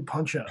need to do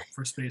punch up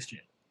for Space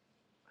Jam.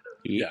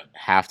 You Yeah.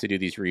 have to do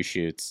these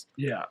reshoots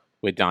Yeah,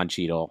 with Don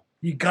Cheadle.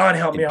 you gotta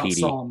help me And out, PD.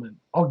 Solomon.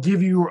 I'll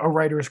give you a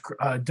writer's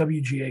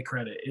WGA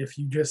credit if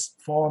you just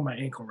fall on my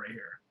ankle right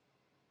here."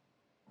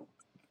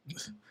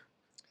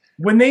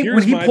 When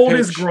Here's he my pulled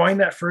his pitch. groin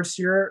that first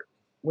year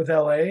with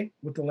LA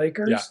with the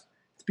Lakers, Yeah.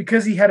 it's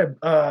because he had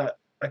a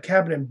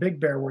cabin in Big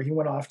Bear where he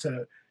went off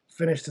to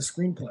finish the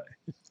screenplay.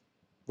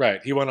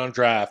 Right. He went on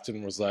draft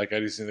and was like, I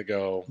just need to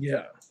go,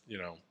 Yeah. you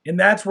know. And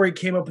that's where he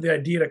came up with the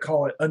idea to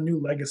call it A New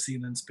Legacy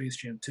and then Space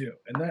Jam 2.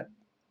 And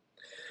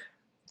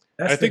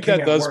that's I think the king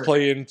that at does work.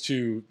 play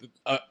into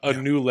a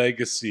new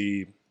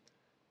legacy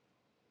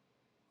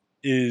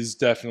is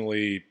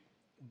definitely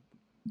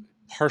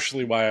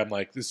partially why I'm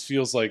like, this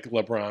feels like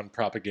LeBron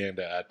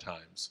propaganda at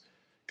times.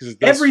 Because it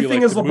does Everything feel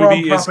like is the LeBron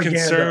movie propaganda.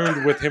 is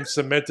concerned with him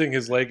cementing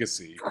his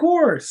legacy. Of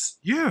course.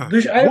 Yeah. I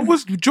What have-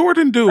 was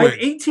Jordan I doing? have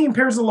 18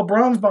 pairs of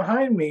LeBrons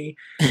behind me.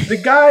 The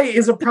guy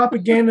is a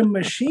propaganda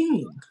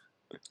machine.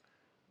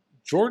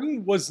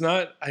 Jordan was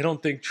not, I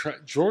don't think,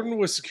 Jordan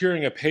was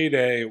securing a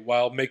payday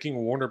while making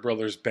Warner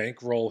Brothers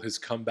bankroll his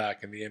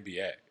comeback in the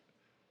NBA.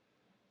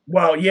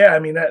 Well, yeah, I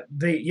mean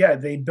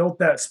they built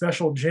that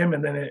special gym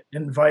and then it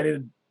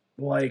invited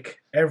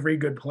like every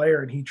good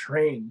player and he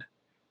trained.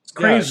 It's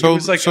Yeah, crazy. He So,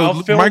 was like, so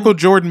I'll film- Michael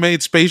Jordan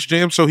made Space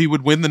Jam so he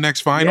would win the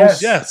next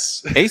finals?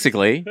 Yes. Yes.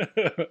 Basically,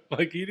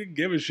 Like, he didn't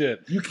give a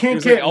shit. You He can't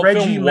was get like, I'll Reggie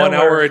film Miller 1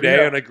 hour a day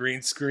yeah. on a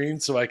green screen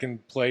so I can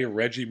play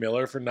Reggie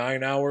Miller for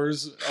 9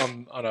 hours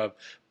on a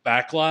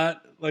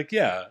backlot. Like,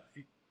 yeah.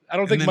 I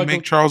don't And think then Michael...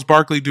 make Charles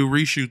Barkley do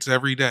reshoots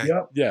every day.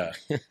 Yep. Yeah.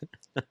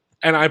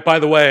 And by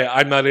the way,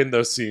 I'm not in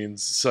those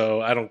scenes,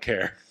 so I don't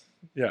care.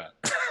 Yeah.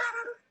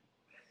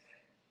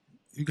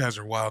 You guys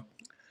are wild.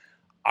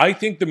 I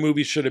think the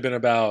movie should have been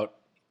about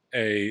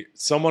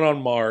someone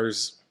on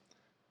Mars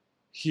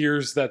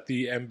hears that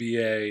the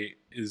NBA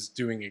is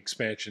doing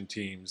expansion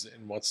teams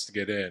and wants to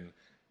get in.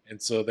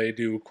 And so they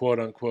do, quote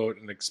unquote,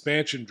 an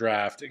expansion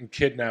draft and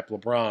kidnap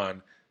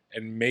LeBron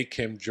and make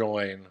him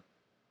join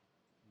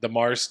the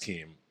Mars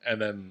team. And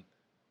then,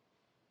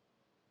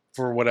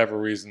 for whatever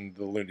reason,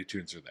 the Looney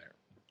Tunes are there.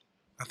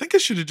 I think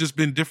it should have just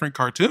been different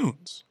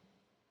cartoons.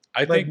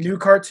 I Like think new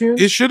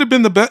cartoons. It should have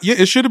been the best. Yeah,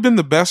 it should have been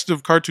the best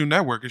of Cartoon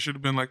Network. It should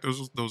have been like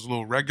those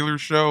little regular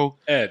show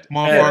Ed. they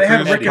motherfuckers,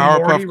 had Rick and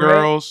Powerpuff Morty, right?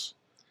 Girls.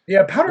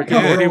 Yeah, Powder Rick and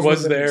Puff Morty Girls was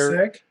was there.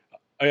 Sick.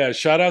 Oh, yeah.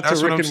 Shout out That's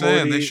to what Rick I'm and saying.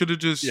 Morty. They should have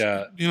just,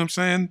 Yeah. you know what I'm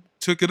saying?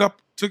 Took it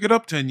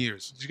up 10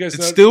 years. Did you guys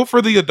It's know? still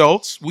for the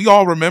adults. We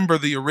all remember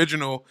the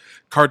original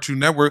Cartoon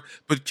Network,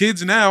 but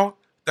kids now,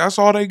 that's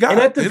all they got. And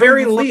at the They don't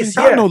very even fucking least,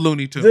 got yeah, no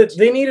Looney Tunes.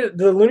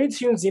 The Looney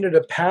Tunes needed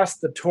to pass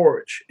the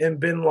torch and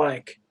been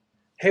like,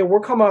 hey, we're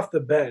come off the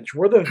bench.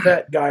 We're the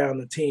vet guy on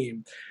the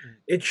team.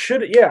 It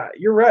should, yeah,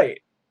 you're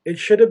right. It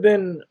should have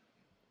been,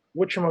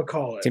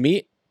 whatchamacallit. to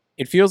me,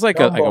 it feels like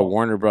a Gumball.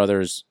 Warner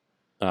Brothers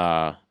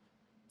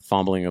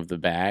fumbling of the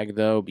bag,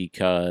 though,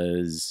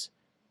 because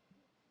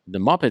the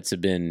Muppets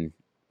have been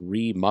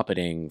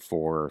re-Muppeting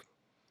for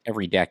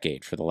every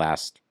decade for the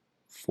last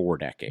 4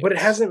 decades. But it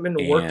hasn't been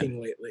And-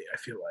 working lately, I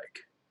feel like.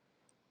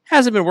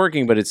 Hasn't been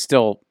working, but it's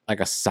still like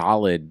a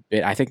solid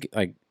bit. I think,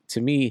 like,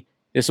 to me,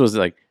 this was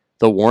like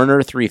the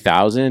Warner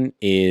 3000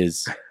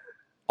 is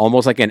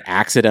almost like an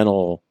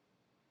accidental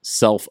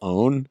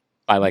self-own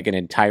by like an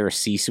entire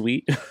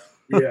C-suite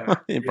Yeah.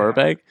 in yeah.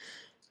 Burbank.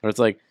 Where it's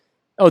like,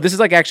 oh, this is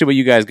like actually what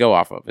you guys go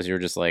off of. Is you're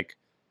just like,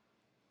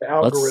 The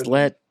let's algorithm.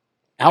 let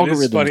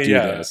algorithms funny, do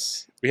yeah.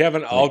 this. We have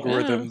an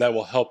algorithm yeah. that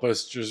will help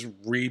us just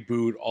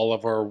reboot all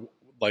of our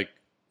like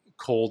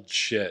cold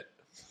shit.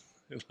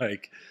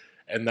 Like,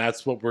 and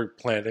that's what we're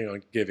planning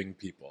on giving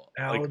people.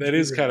 Like, that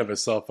is kind of a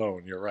cell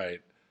phone. You're right.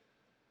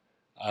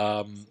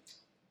 I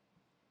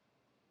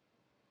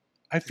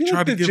feel tried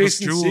like to the give us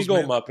Jason jewels,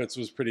 Segel man. Muppets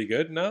was pretty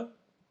good. No,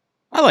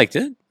 I liked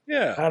it.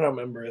 yeah, I don't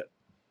remember it.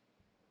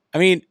 I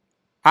mean,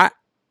 I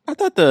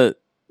thought the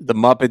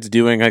Muppets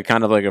doing a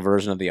kind of like a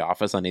version of The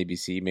Office on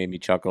ABC made me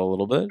chuckle a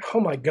little bit. Oh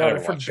my god, I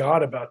haven't watched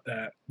forgot about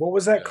that. What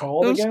was that Yeah.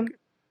 called It was- again?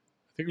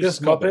 I think it was Just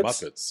just called the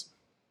Muppets? Muppets.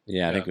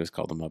 Yeah, I Yeah. think it was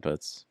called The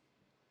Muppets.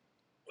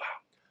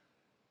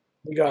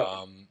 We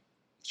got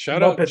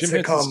Shout out Muppet Jim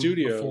Henson sitcom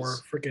Studios. before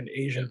freaking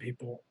Asian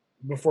people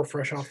before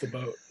Fresh Off the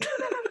Boat.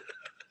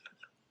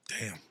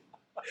 Damn.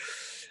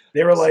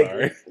 They were like,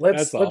 Sorry.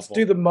 let's That's awful.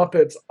 do the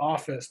Muppets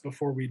Office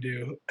before we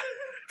do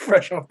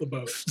Fresh Off the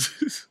Boat.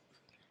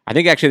 I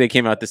think actually they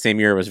came out the same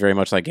year. It was very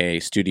much like a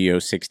Studio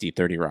 60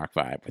 30 Rock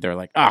vibe, where they're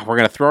like, we're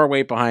going to throw our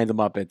weight behind the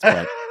Muppets,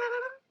 but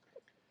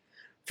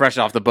Fresh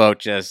Off the Boat,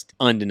 just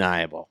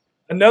undeniable.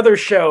 Another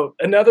show,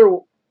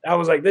 I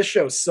was like, this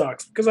show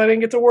sucks because I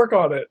didn't get to work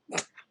on it.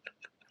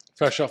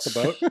 Fresh Off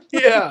the Boat.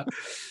 Yeah.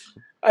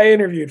 I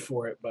interviewed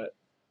for it, but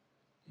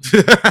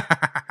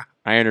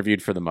I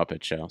interviewed for the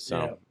Muppet Show, so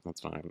Yeah.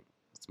 that's fine.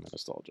 That's my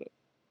nostalgia.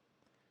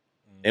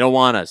 They don't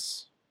want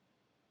us.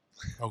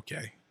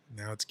 Okay.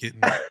 Now it's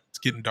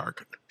getting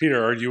dark.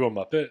 Peter, are you a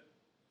Muppet?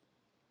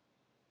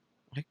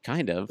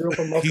 Kind of. Grew up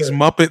a Muppet. He's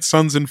Muppet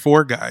Sons and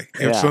Four guy.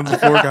 If Yeah. Sons and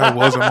Four guy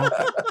was a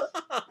Muppet.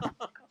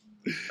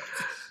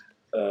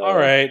 All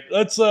right,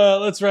 let's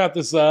wrap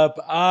this up.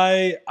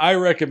 I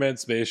recommend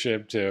Space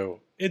Jam 2.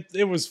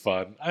 It was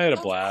fun. I had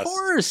a blast. Of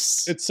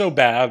course. It's so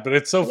bad, but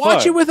it's so Watch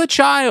fun. it with a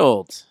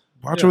child.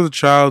 Watch Yeah. it with a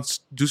child.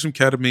 Do some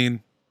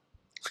ketamine.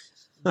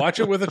 Watch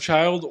it with a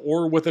child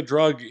or with a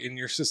drug in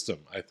your system,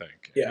 I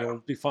think. Yeah. It'll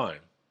be fine.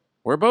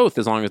 Or both,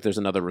 as long as there's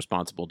another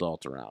responsible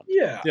adult around.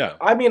 Yeah. Yeah.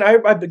 I mean, I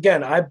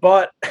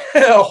bought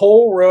a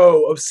whole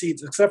row of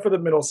seats, except for the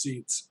middle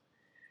seats,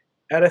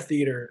 at a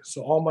theater,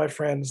 so all my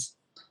friends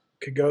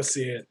could go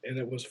see it, and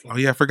it was fun. Oh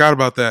yeah, I forgot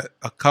about that.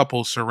 A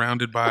couple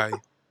surrounded by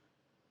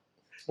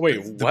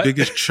Wait, the what?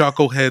 biggest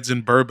chuckleheads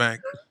in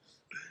Burbank.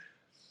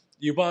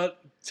 You bought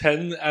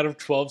 10 out of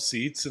 12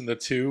 seats, and the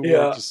two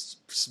Yeah. were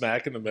just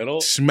smack in the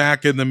middle?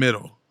 Smack in the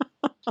middle.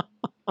 All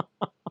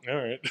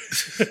right.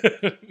 Was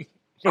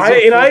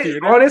it a full theater?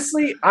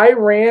 Honestly, I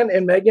ran,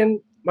 and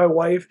Megan, my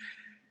wife,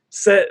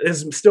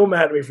 is still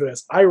mad at me for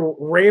this. I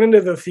ran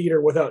into the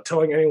theater without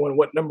telling anyone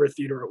what number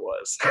theater it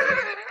was.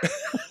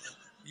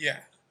 Yeah.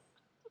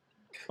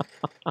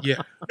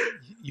 Yeah.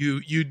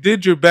 You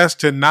did your best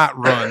to not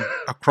run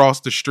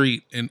across the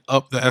street and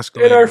up the And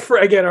escalator. our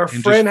friend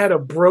just- had a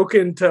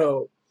broken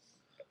toe.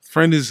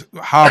 Friend is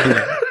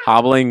hobbling.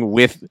 Hobbling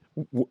with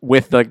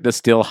like the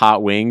still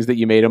hot wings that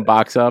you made him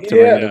box up to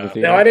bring Yeah. into the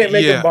theater. No, I didn't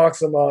make Yeah. him box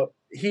them up.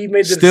 He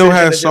made the Still decision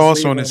has to just sauce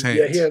leave on his them.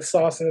 Yeah, hands. he had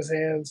sauce in his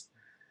hands.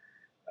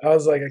 I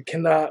was like, I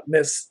can't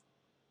miss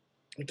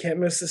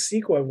the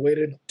sequel. I've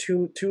waited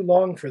too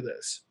long for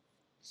this.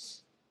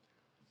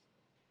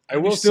 I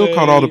will We still say,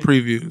 caught all the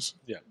previews.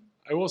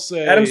 I will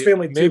say Adam's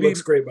Family 2 maybe,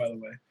 looks great, by the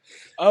way.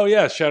 Oh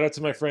yeah, shout out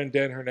to my friend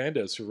Dan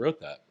Hernandez who wrote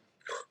that.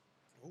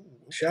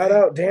 Shout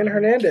out Dan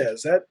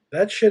Hernandez.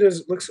 That shit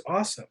looks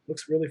awesome.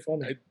 Looks really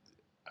funny.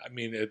 I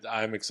mean,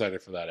 I'm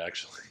excited for that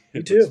actually. Me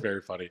It too. looks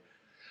very funny.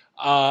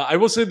 I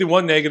will say the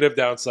one negative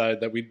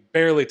downside that we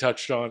barely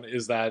touched on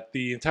is that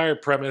the entire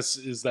premise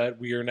is that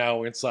we are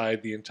now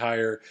inside the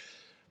entire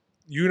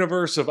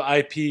universe of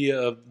IP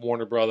of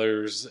Warner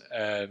Brothers,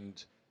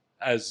 and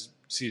as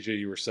CJ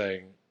you were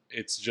saying,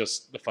 it's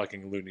just the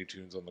fucking Looney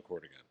Tunes on the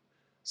court again.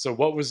 So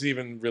what was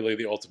even really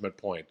the ultimate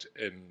point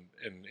in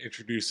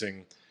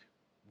introducing?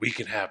 We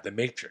can have the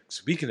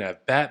Matrix, we can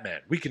have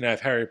Batman, we can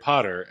have Harry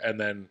Potter, and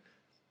then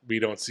we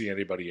don't see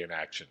anybody in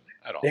action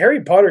at all. The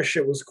Harry Potter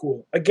shit was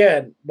cool.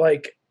 Again,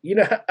 like, you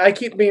know, I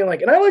keep being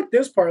like, and I like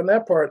this part and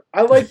that part.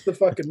 I liked the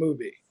fucking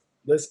movie.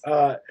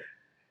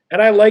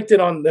 And I liked it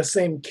on the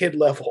same kid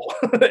level.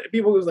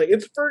 People was like,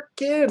 it's for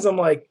kids. I'm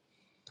like,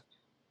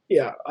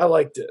 yeah, I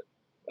liked it.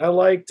 I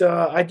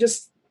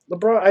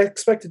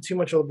expected too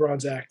much of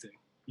LeBron's acting,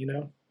 you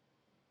know?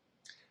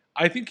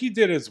 I think he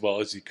did as well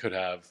as he could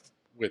have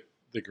with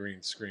the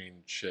green screen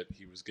shit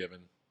he was given.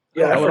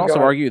 Yeah, I would also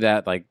forgot. argue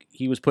that like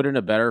he was put in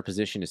a better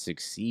position to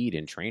succeed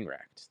in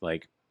Trainwrecked.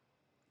 Like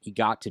he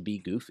got to be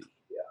goofy.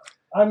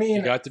 I He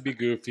mean, got to be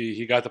goofy.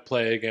 He got to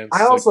play against.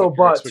 I also like, your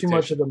bought too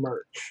much expectation. of the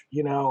merch.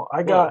 You know, I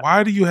Well, got.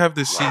 Why do you have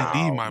the CD,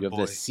 Wow, my you have boy?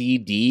 the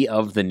CD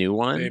of the new They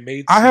one.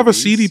 made I have a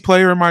CDs. CD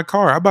player in my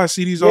car. I buy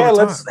CDs all Yeah, the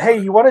let's. time.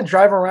 Hey, you want to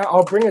drive around?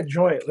 I'll bring a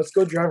joint. Let's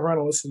go drive around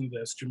and listen to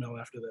this, Jamel.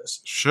 After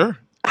this, Sure.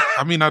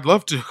 I mean, I'd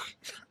love to.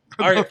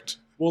 All right.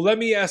 Well, let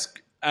me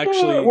ask.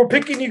 Actually, we're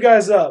picking you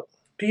guys up,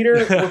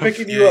 Peter. We're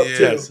picking you Yeah, up yeah.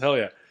 too. yes, hell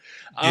yeah.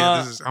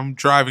 Yeah, I'm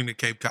driving to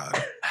Cape Cod.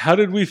 How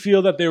did we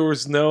feel that there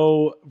was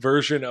no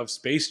version of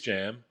Space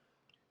Jam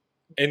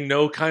and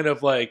no kind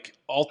of like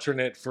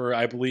alternate for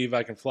I Believe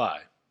I Can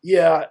Fly?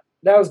 Yeah,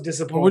 that was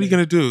disappointing. Well, what are you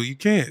gonna do? You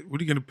can't. What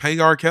are you gonna pay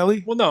R.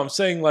 Kelly? Well, no, I'm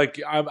saying like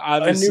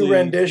obviously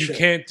rendition. you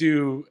can't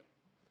do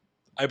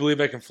I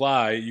Believe I Can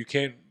Fly. You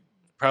can't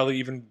probably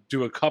even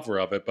do a cover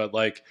of it, but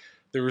like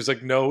there was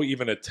like no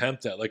even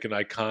attempt at like an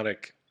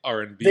iconic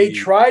R&B. They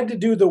tried to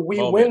do the We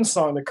moment. Win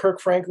song, the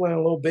Kirk Franklin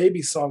and Lil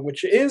Baby song,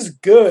 which is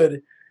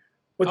good,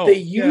 but they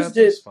used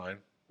it. That's fine.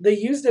 They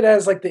used it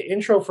as like the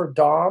intro for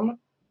Dom,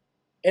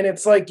 and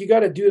it's like you got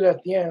to do it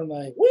at the end,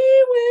 like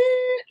we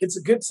win. It's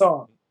a good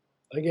song.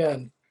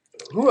 Again,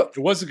 It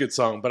was a good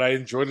song, but I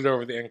enjoyed it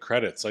over the end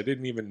credits. I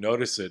didn't even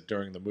notice it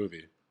during the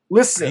movie. Are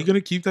listen. you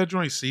gonna keep that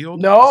joint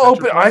sealed? No, Is that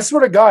open. your I plan?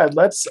 swear to God,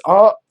 let's.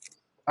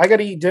 I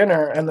gotta eat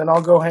dinner and then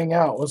I'll go hang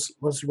out.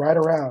 Let's ride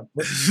around.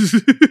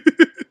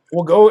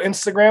 We'll go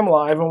Instagram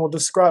live and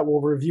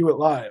we'll review it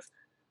live.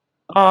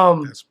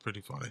 That's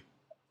pretty funny.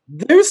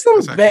 There's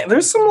That's actually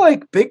there's some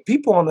like big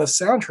people on this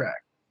soundtrack.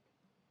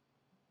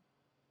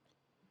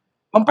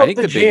 Pump I Up think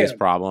the the biggest Jam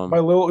problem. by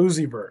Lil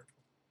Uzi Vert.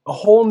 A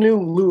whole new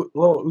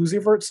Lil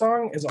Uzi Vert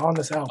song is on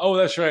this album. Oh,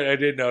 that's right. I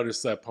did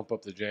notice that Pump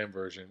Up the Jam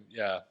version.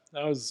 Yeah,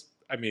 that was.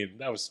 I mean,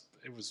 it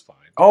was fine.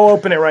 I'll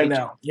open it right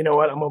now. You know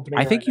what? I'm opening.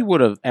 I it think right you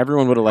would have.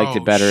 Everyone would have liked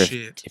it Oh, better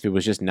shit. if it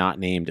was just not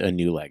named A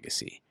New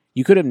Legacy.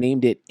 You could have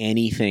named it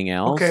anything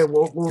now. else. Okay,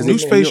 we'll Because New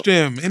it's rename it. Space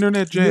Jam,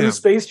 Internet Jam. New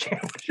Space Jam.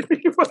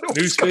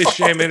 New Space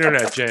Jam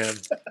Internet Jam.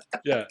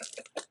 Yeah.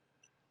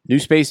 New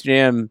Space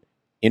Jam,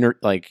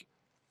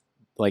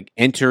 like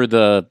enter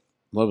the,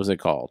 what was it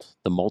called?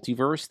 The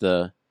multiverse,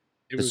 the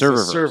It The was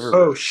serververse.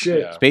 Oh,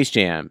 shit. Yeah. Space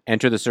Jam,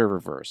 enter the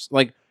serververse.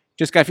 Like,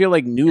 just I feel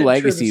like New Enter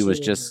Legacy the was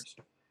Silververse. just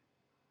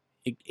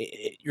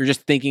you're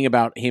just thinking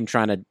about him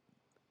trying to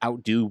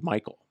outdo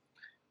Michael.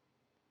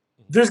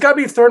 There's got to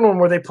be a third one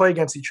where they play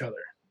against each other.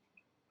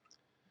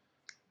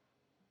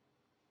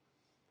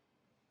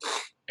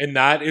 And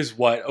that is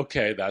what,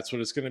 okay, that's what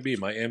it's going to be.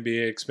 My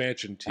NBA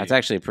expansion team That's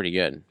actually pretty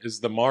good. is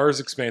the Mars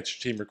expansion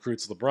team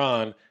recruits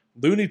LeBron.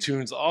 Looney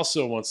Tunes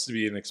also wants to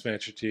be an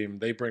expansion team.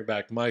 They bring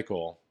back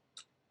Michael.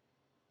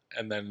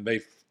 And then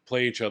they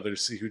play each other to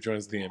see who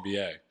joins the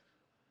NBA.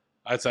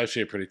 That's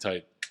actually a pretty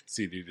tight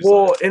CD design.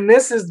 Well, and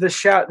this is the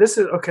shout. This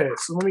is okay.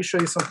 So let me show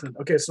you something.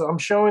 Okay, so I'm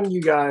showing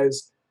you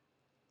guys.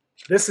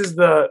 This is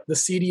the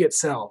CD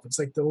itself. It's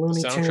like the the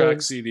Looney soundtrack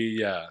Tunes, CD,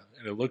 yeah.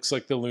 And it looks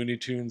like the Looney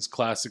Tunes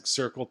classic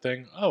circle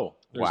thing. Oh,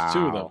 there's two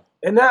of them. Wow.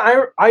 and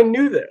that I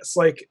knew this.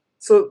 Like,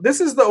 so this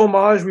is the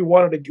homage we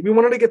wanted to. We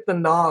wanted to get the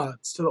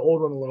nods to the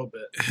old one a little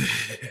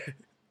bit.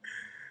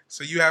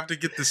 So you have to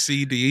get the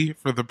CD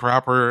for the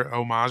proper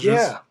homages.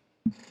 Yeah.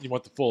 You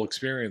want the full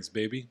experience,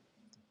 baby.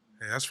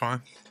 Hey, that's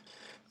fine.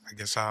 I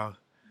guess I'll.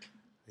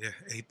 Yeah,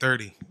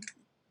 8:30.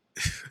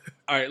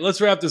 All right,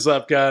 let's wrap this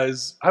up,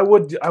 guys. I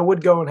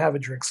would go and have a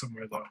drink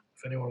somewhere though.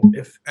 If anyone,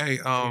 Hey,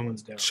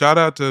 Everyone's down. shout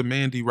out to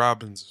Mandy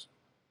Robbins.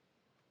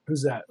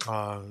 who's that?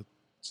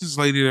 This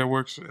lady that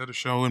works at a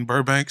show in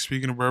Burbank.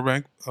 Speaking of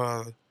Burbank,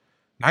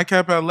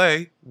 Nightcap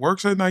LA,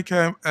 works at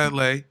Nightcap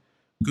LA.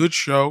 Good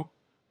show.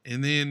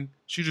 And then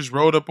she just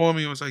rolled up on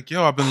me and was like,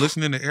 "Yo, I've been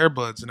listening to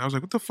Airbuds," and I was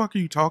like, "What the fuck are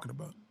you talking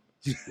about?"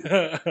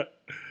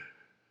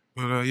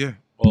 But yeah,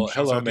 Well, Shouts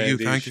hello, out to you.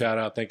 Mandy. Thank you. Shout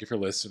out. Thank you for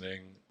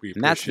listening. We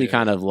And that's the appreciate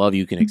kind it. of love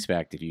you can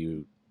expect if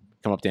you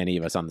come up to any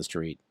of us on the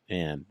street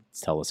and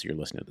tell us you're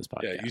listening to this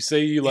podcast. Yeah, you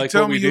say you like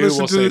tell what we me you do, listen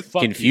we'll to say the-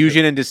 fuck you.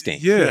 Confusion and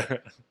distinct. yeah,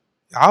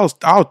 I'll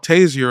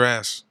tase your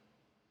ass.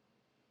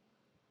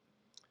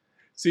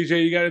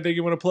 CJ, you got anything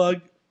you want to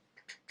plug?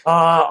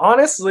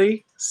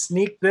 Honestly,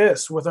 sneak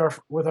this with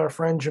our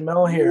friend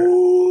Jamel here.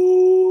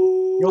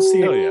 You'll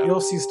see Hell yeah.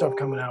 you'll see stuff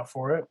coming out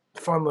for it.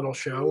 Fun little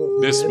show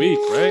This week,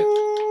 right?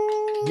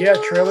 Yeah,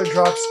 trailer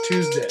drops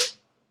Tuesday.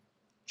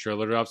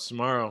 Trailer drops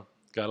tomorrow.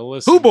 Gotta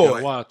listen. Hoo boy.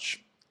 Gotta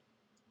watch.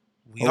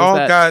 We What was all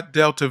that? got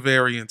Delta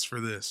variants for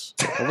this.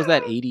 What was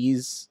that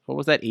 80s? What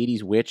was that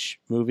 80s witch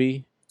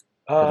movie?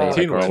 Where they,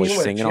 Teen like, were always Witch.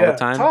 singing all the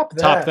time? Top that.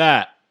 Top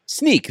that.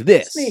 Sneak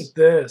this. Sneak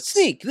this.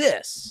 Sneak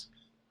this.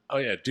 Oh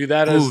yeah, do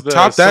that as Ooh, the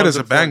Top That Sons is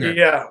a of banger.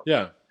 Yeah.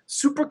 Yeah.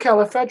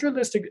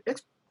 Supercalifragilistic.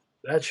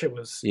 That shit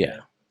was. Yeah.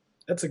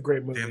 That's a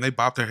great movie. Damn, they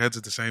bopped their heads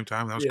at the same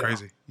time. That was Yeah.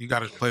 crazy. You got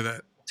to play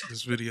that.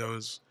 This video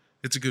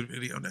it's a good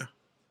video now.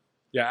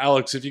 Yeah,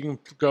 Alex, if you can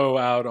go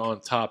out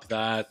on top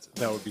that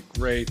would be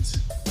great.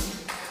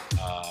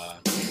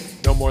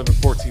 No more than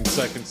 14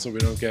 seconds so we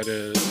don't get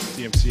a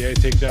DMCA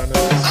takedown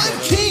notice. I'm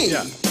But, king,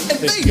 yeah. and Thank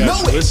they you guys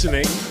know for it.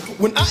 listening.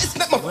 When I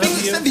snap my Love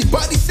fingers, you.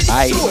 everybody say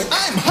Bye. sure.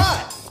 I'm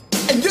hot,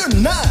 and you're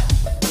not.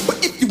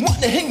 But if you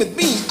want to hang with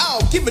me, I'll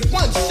give it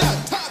one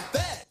shot.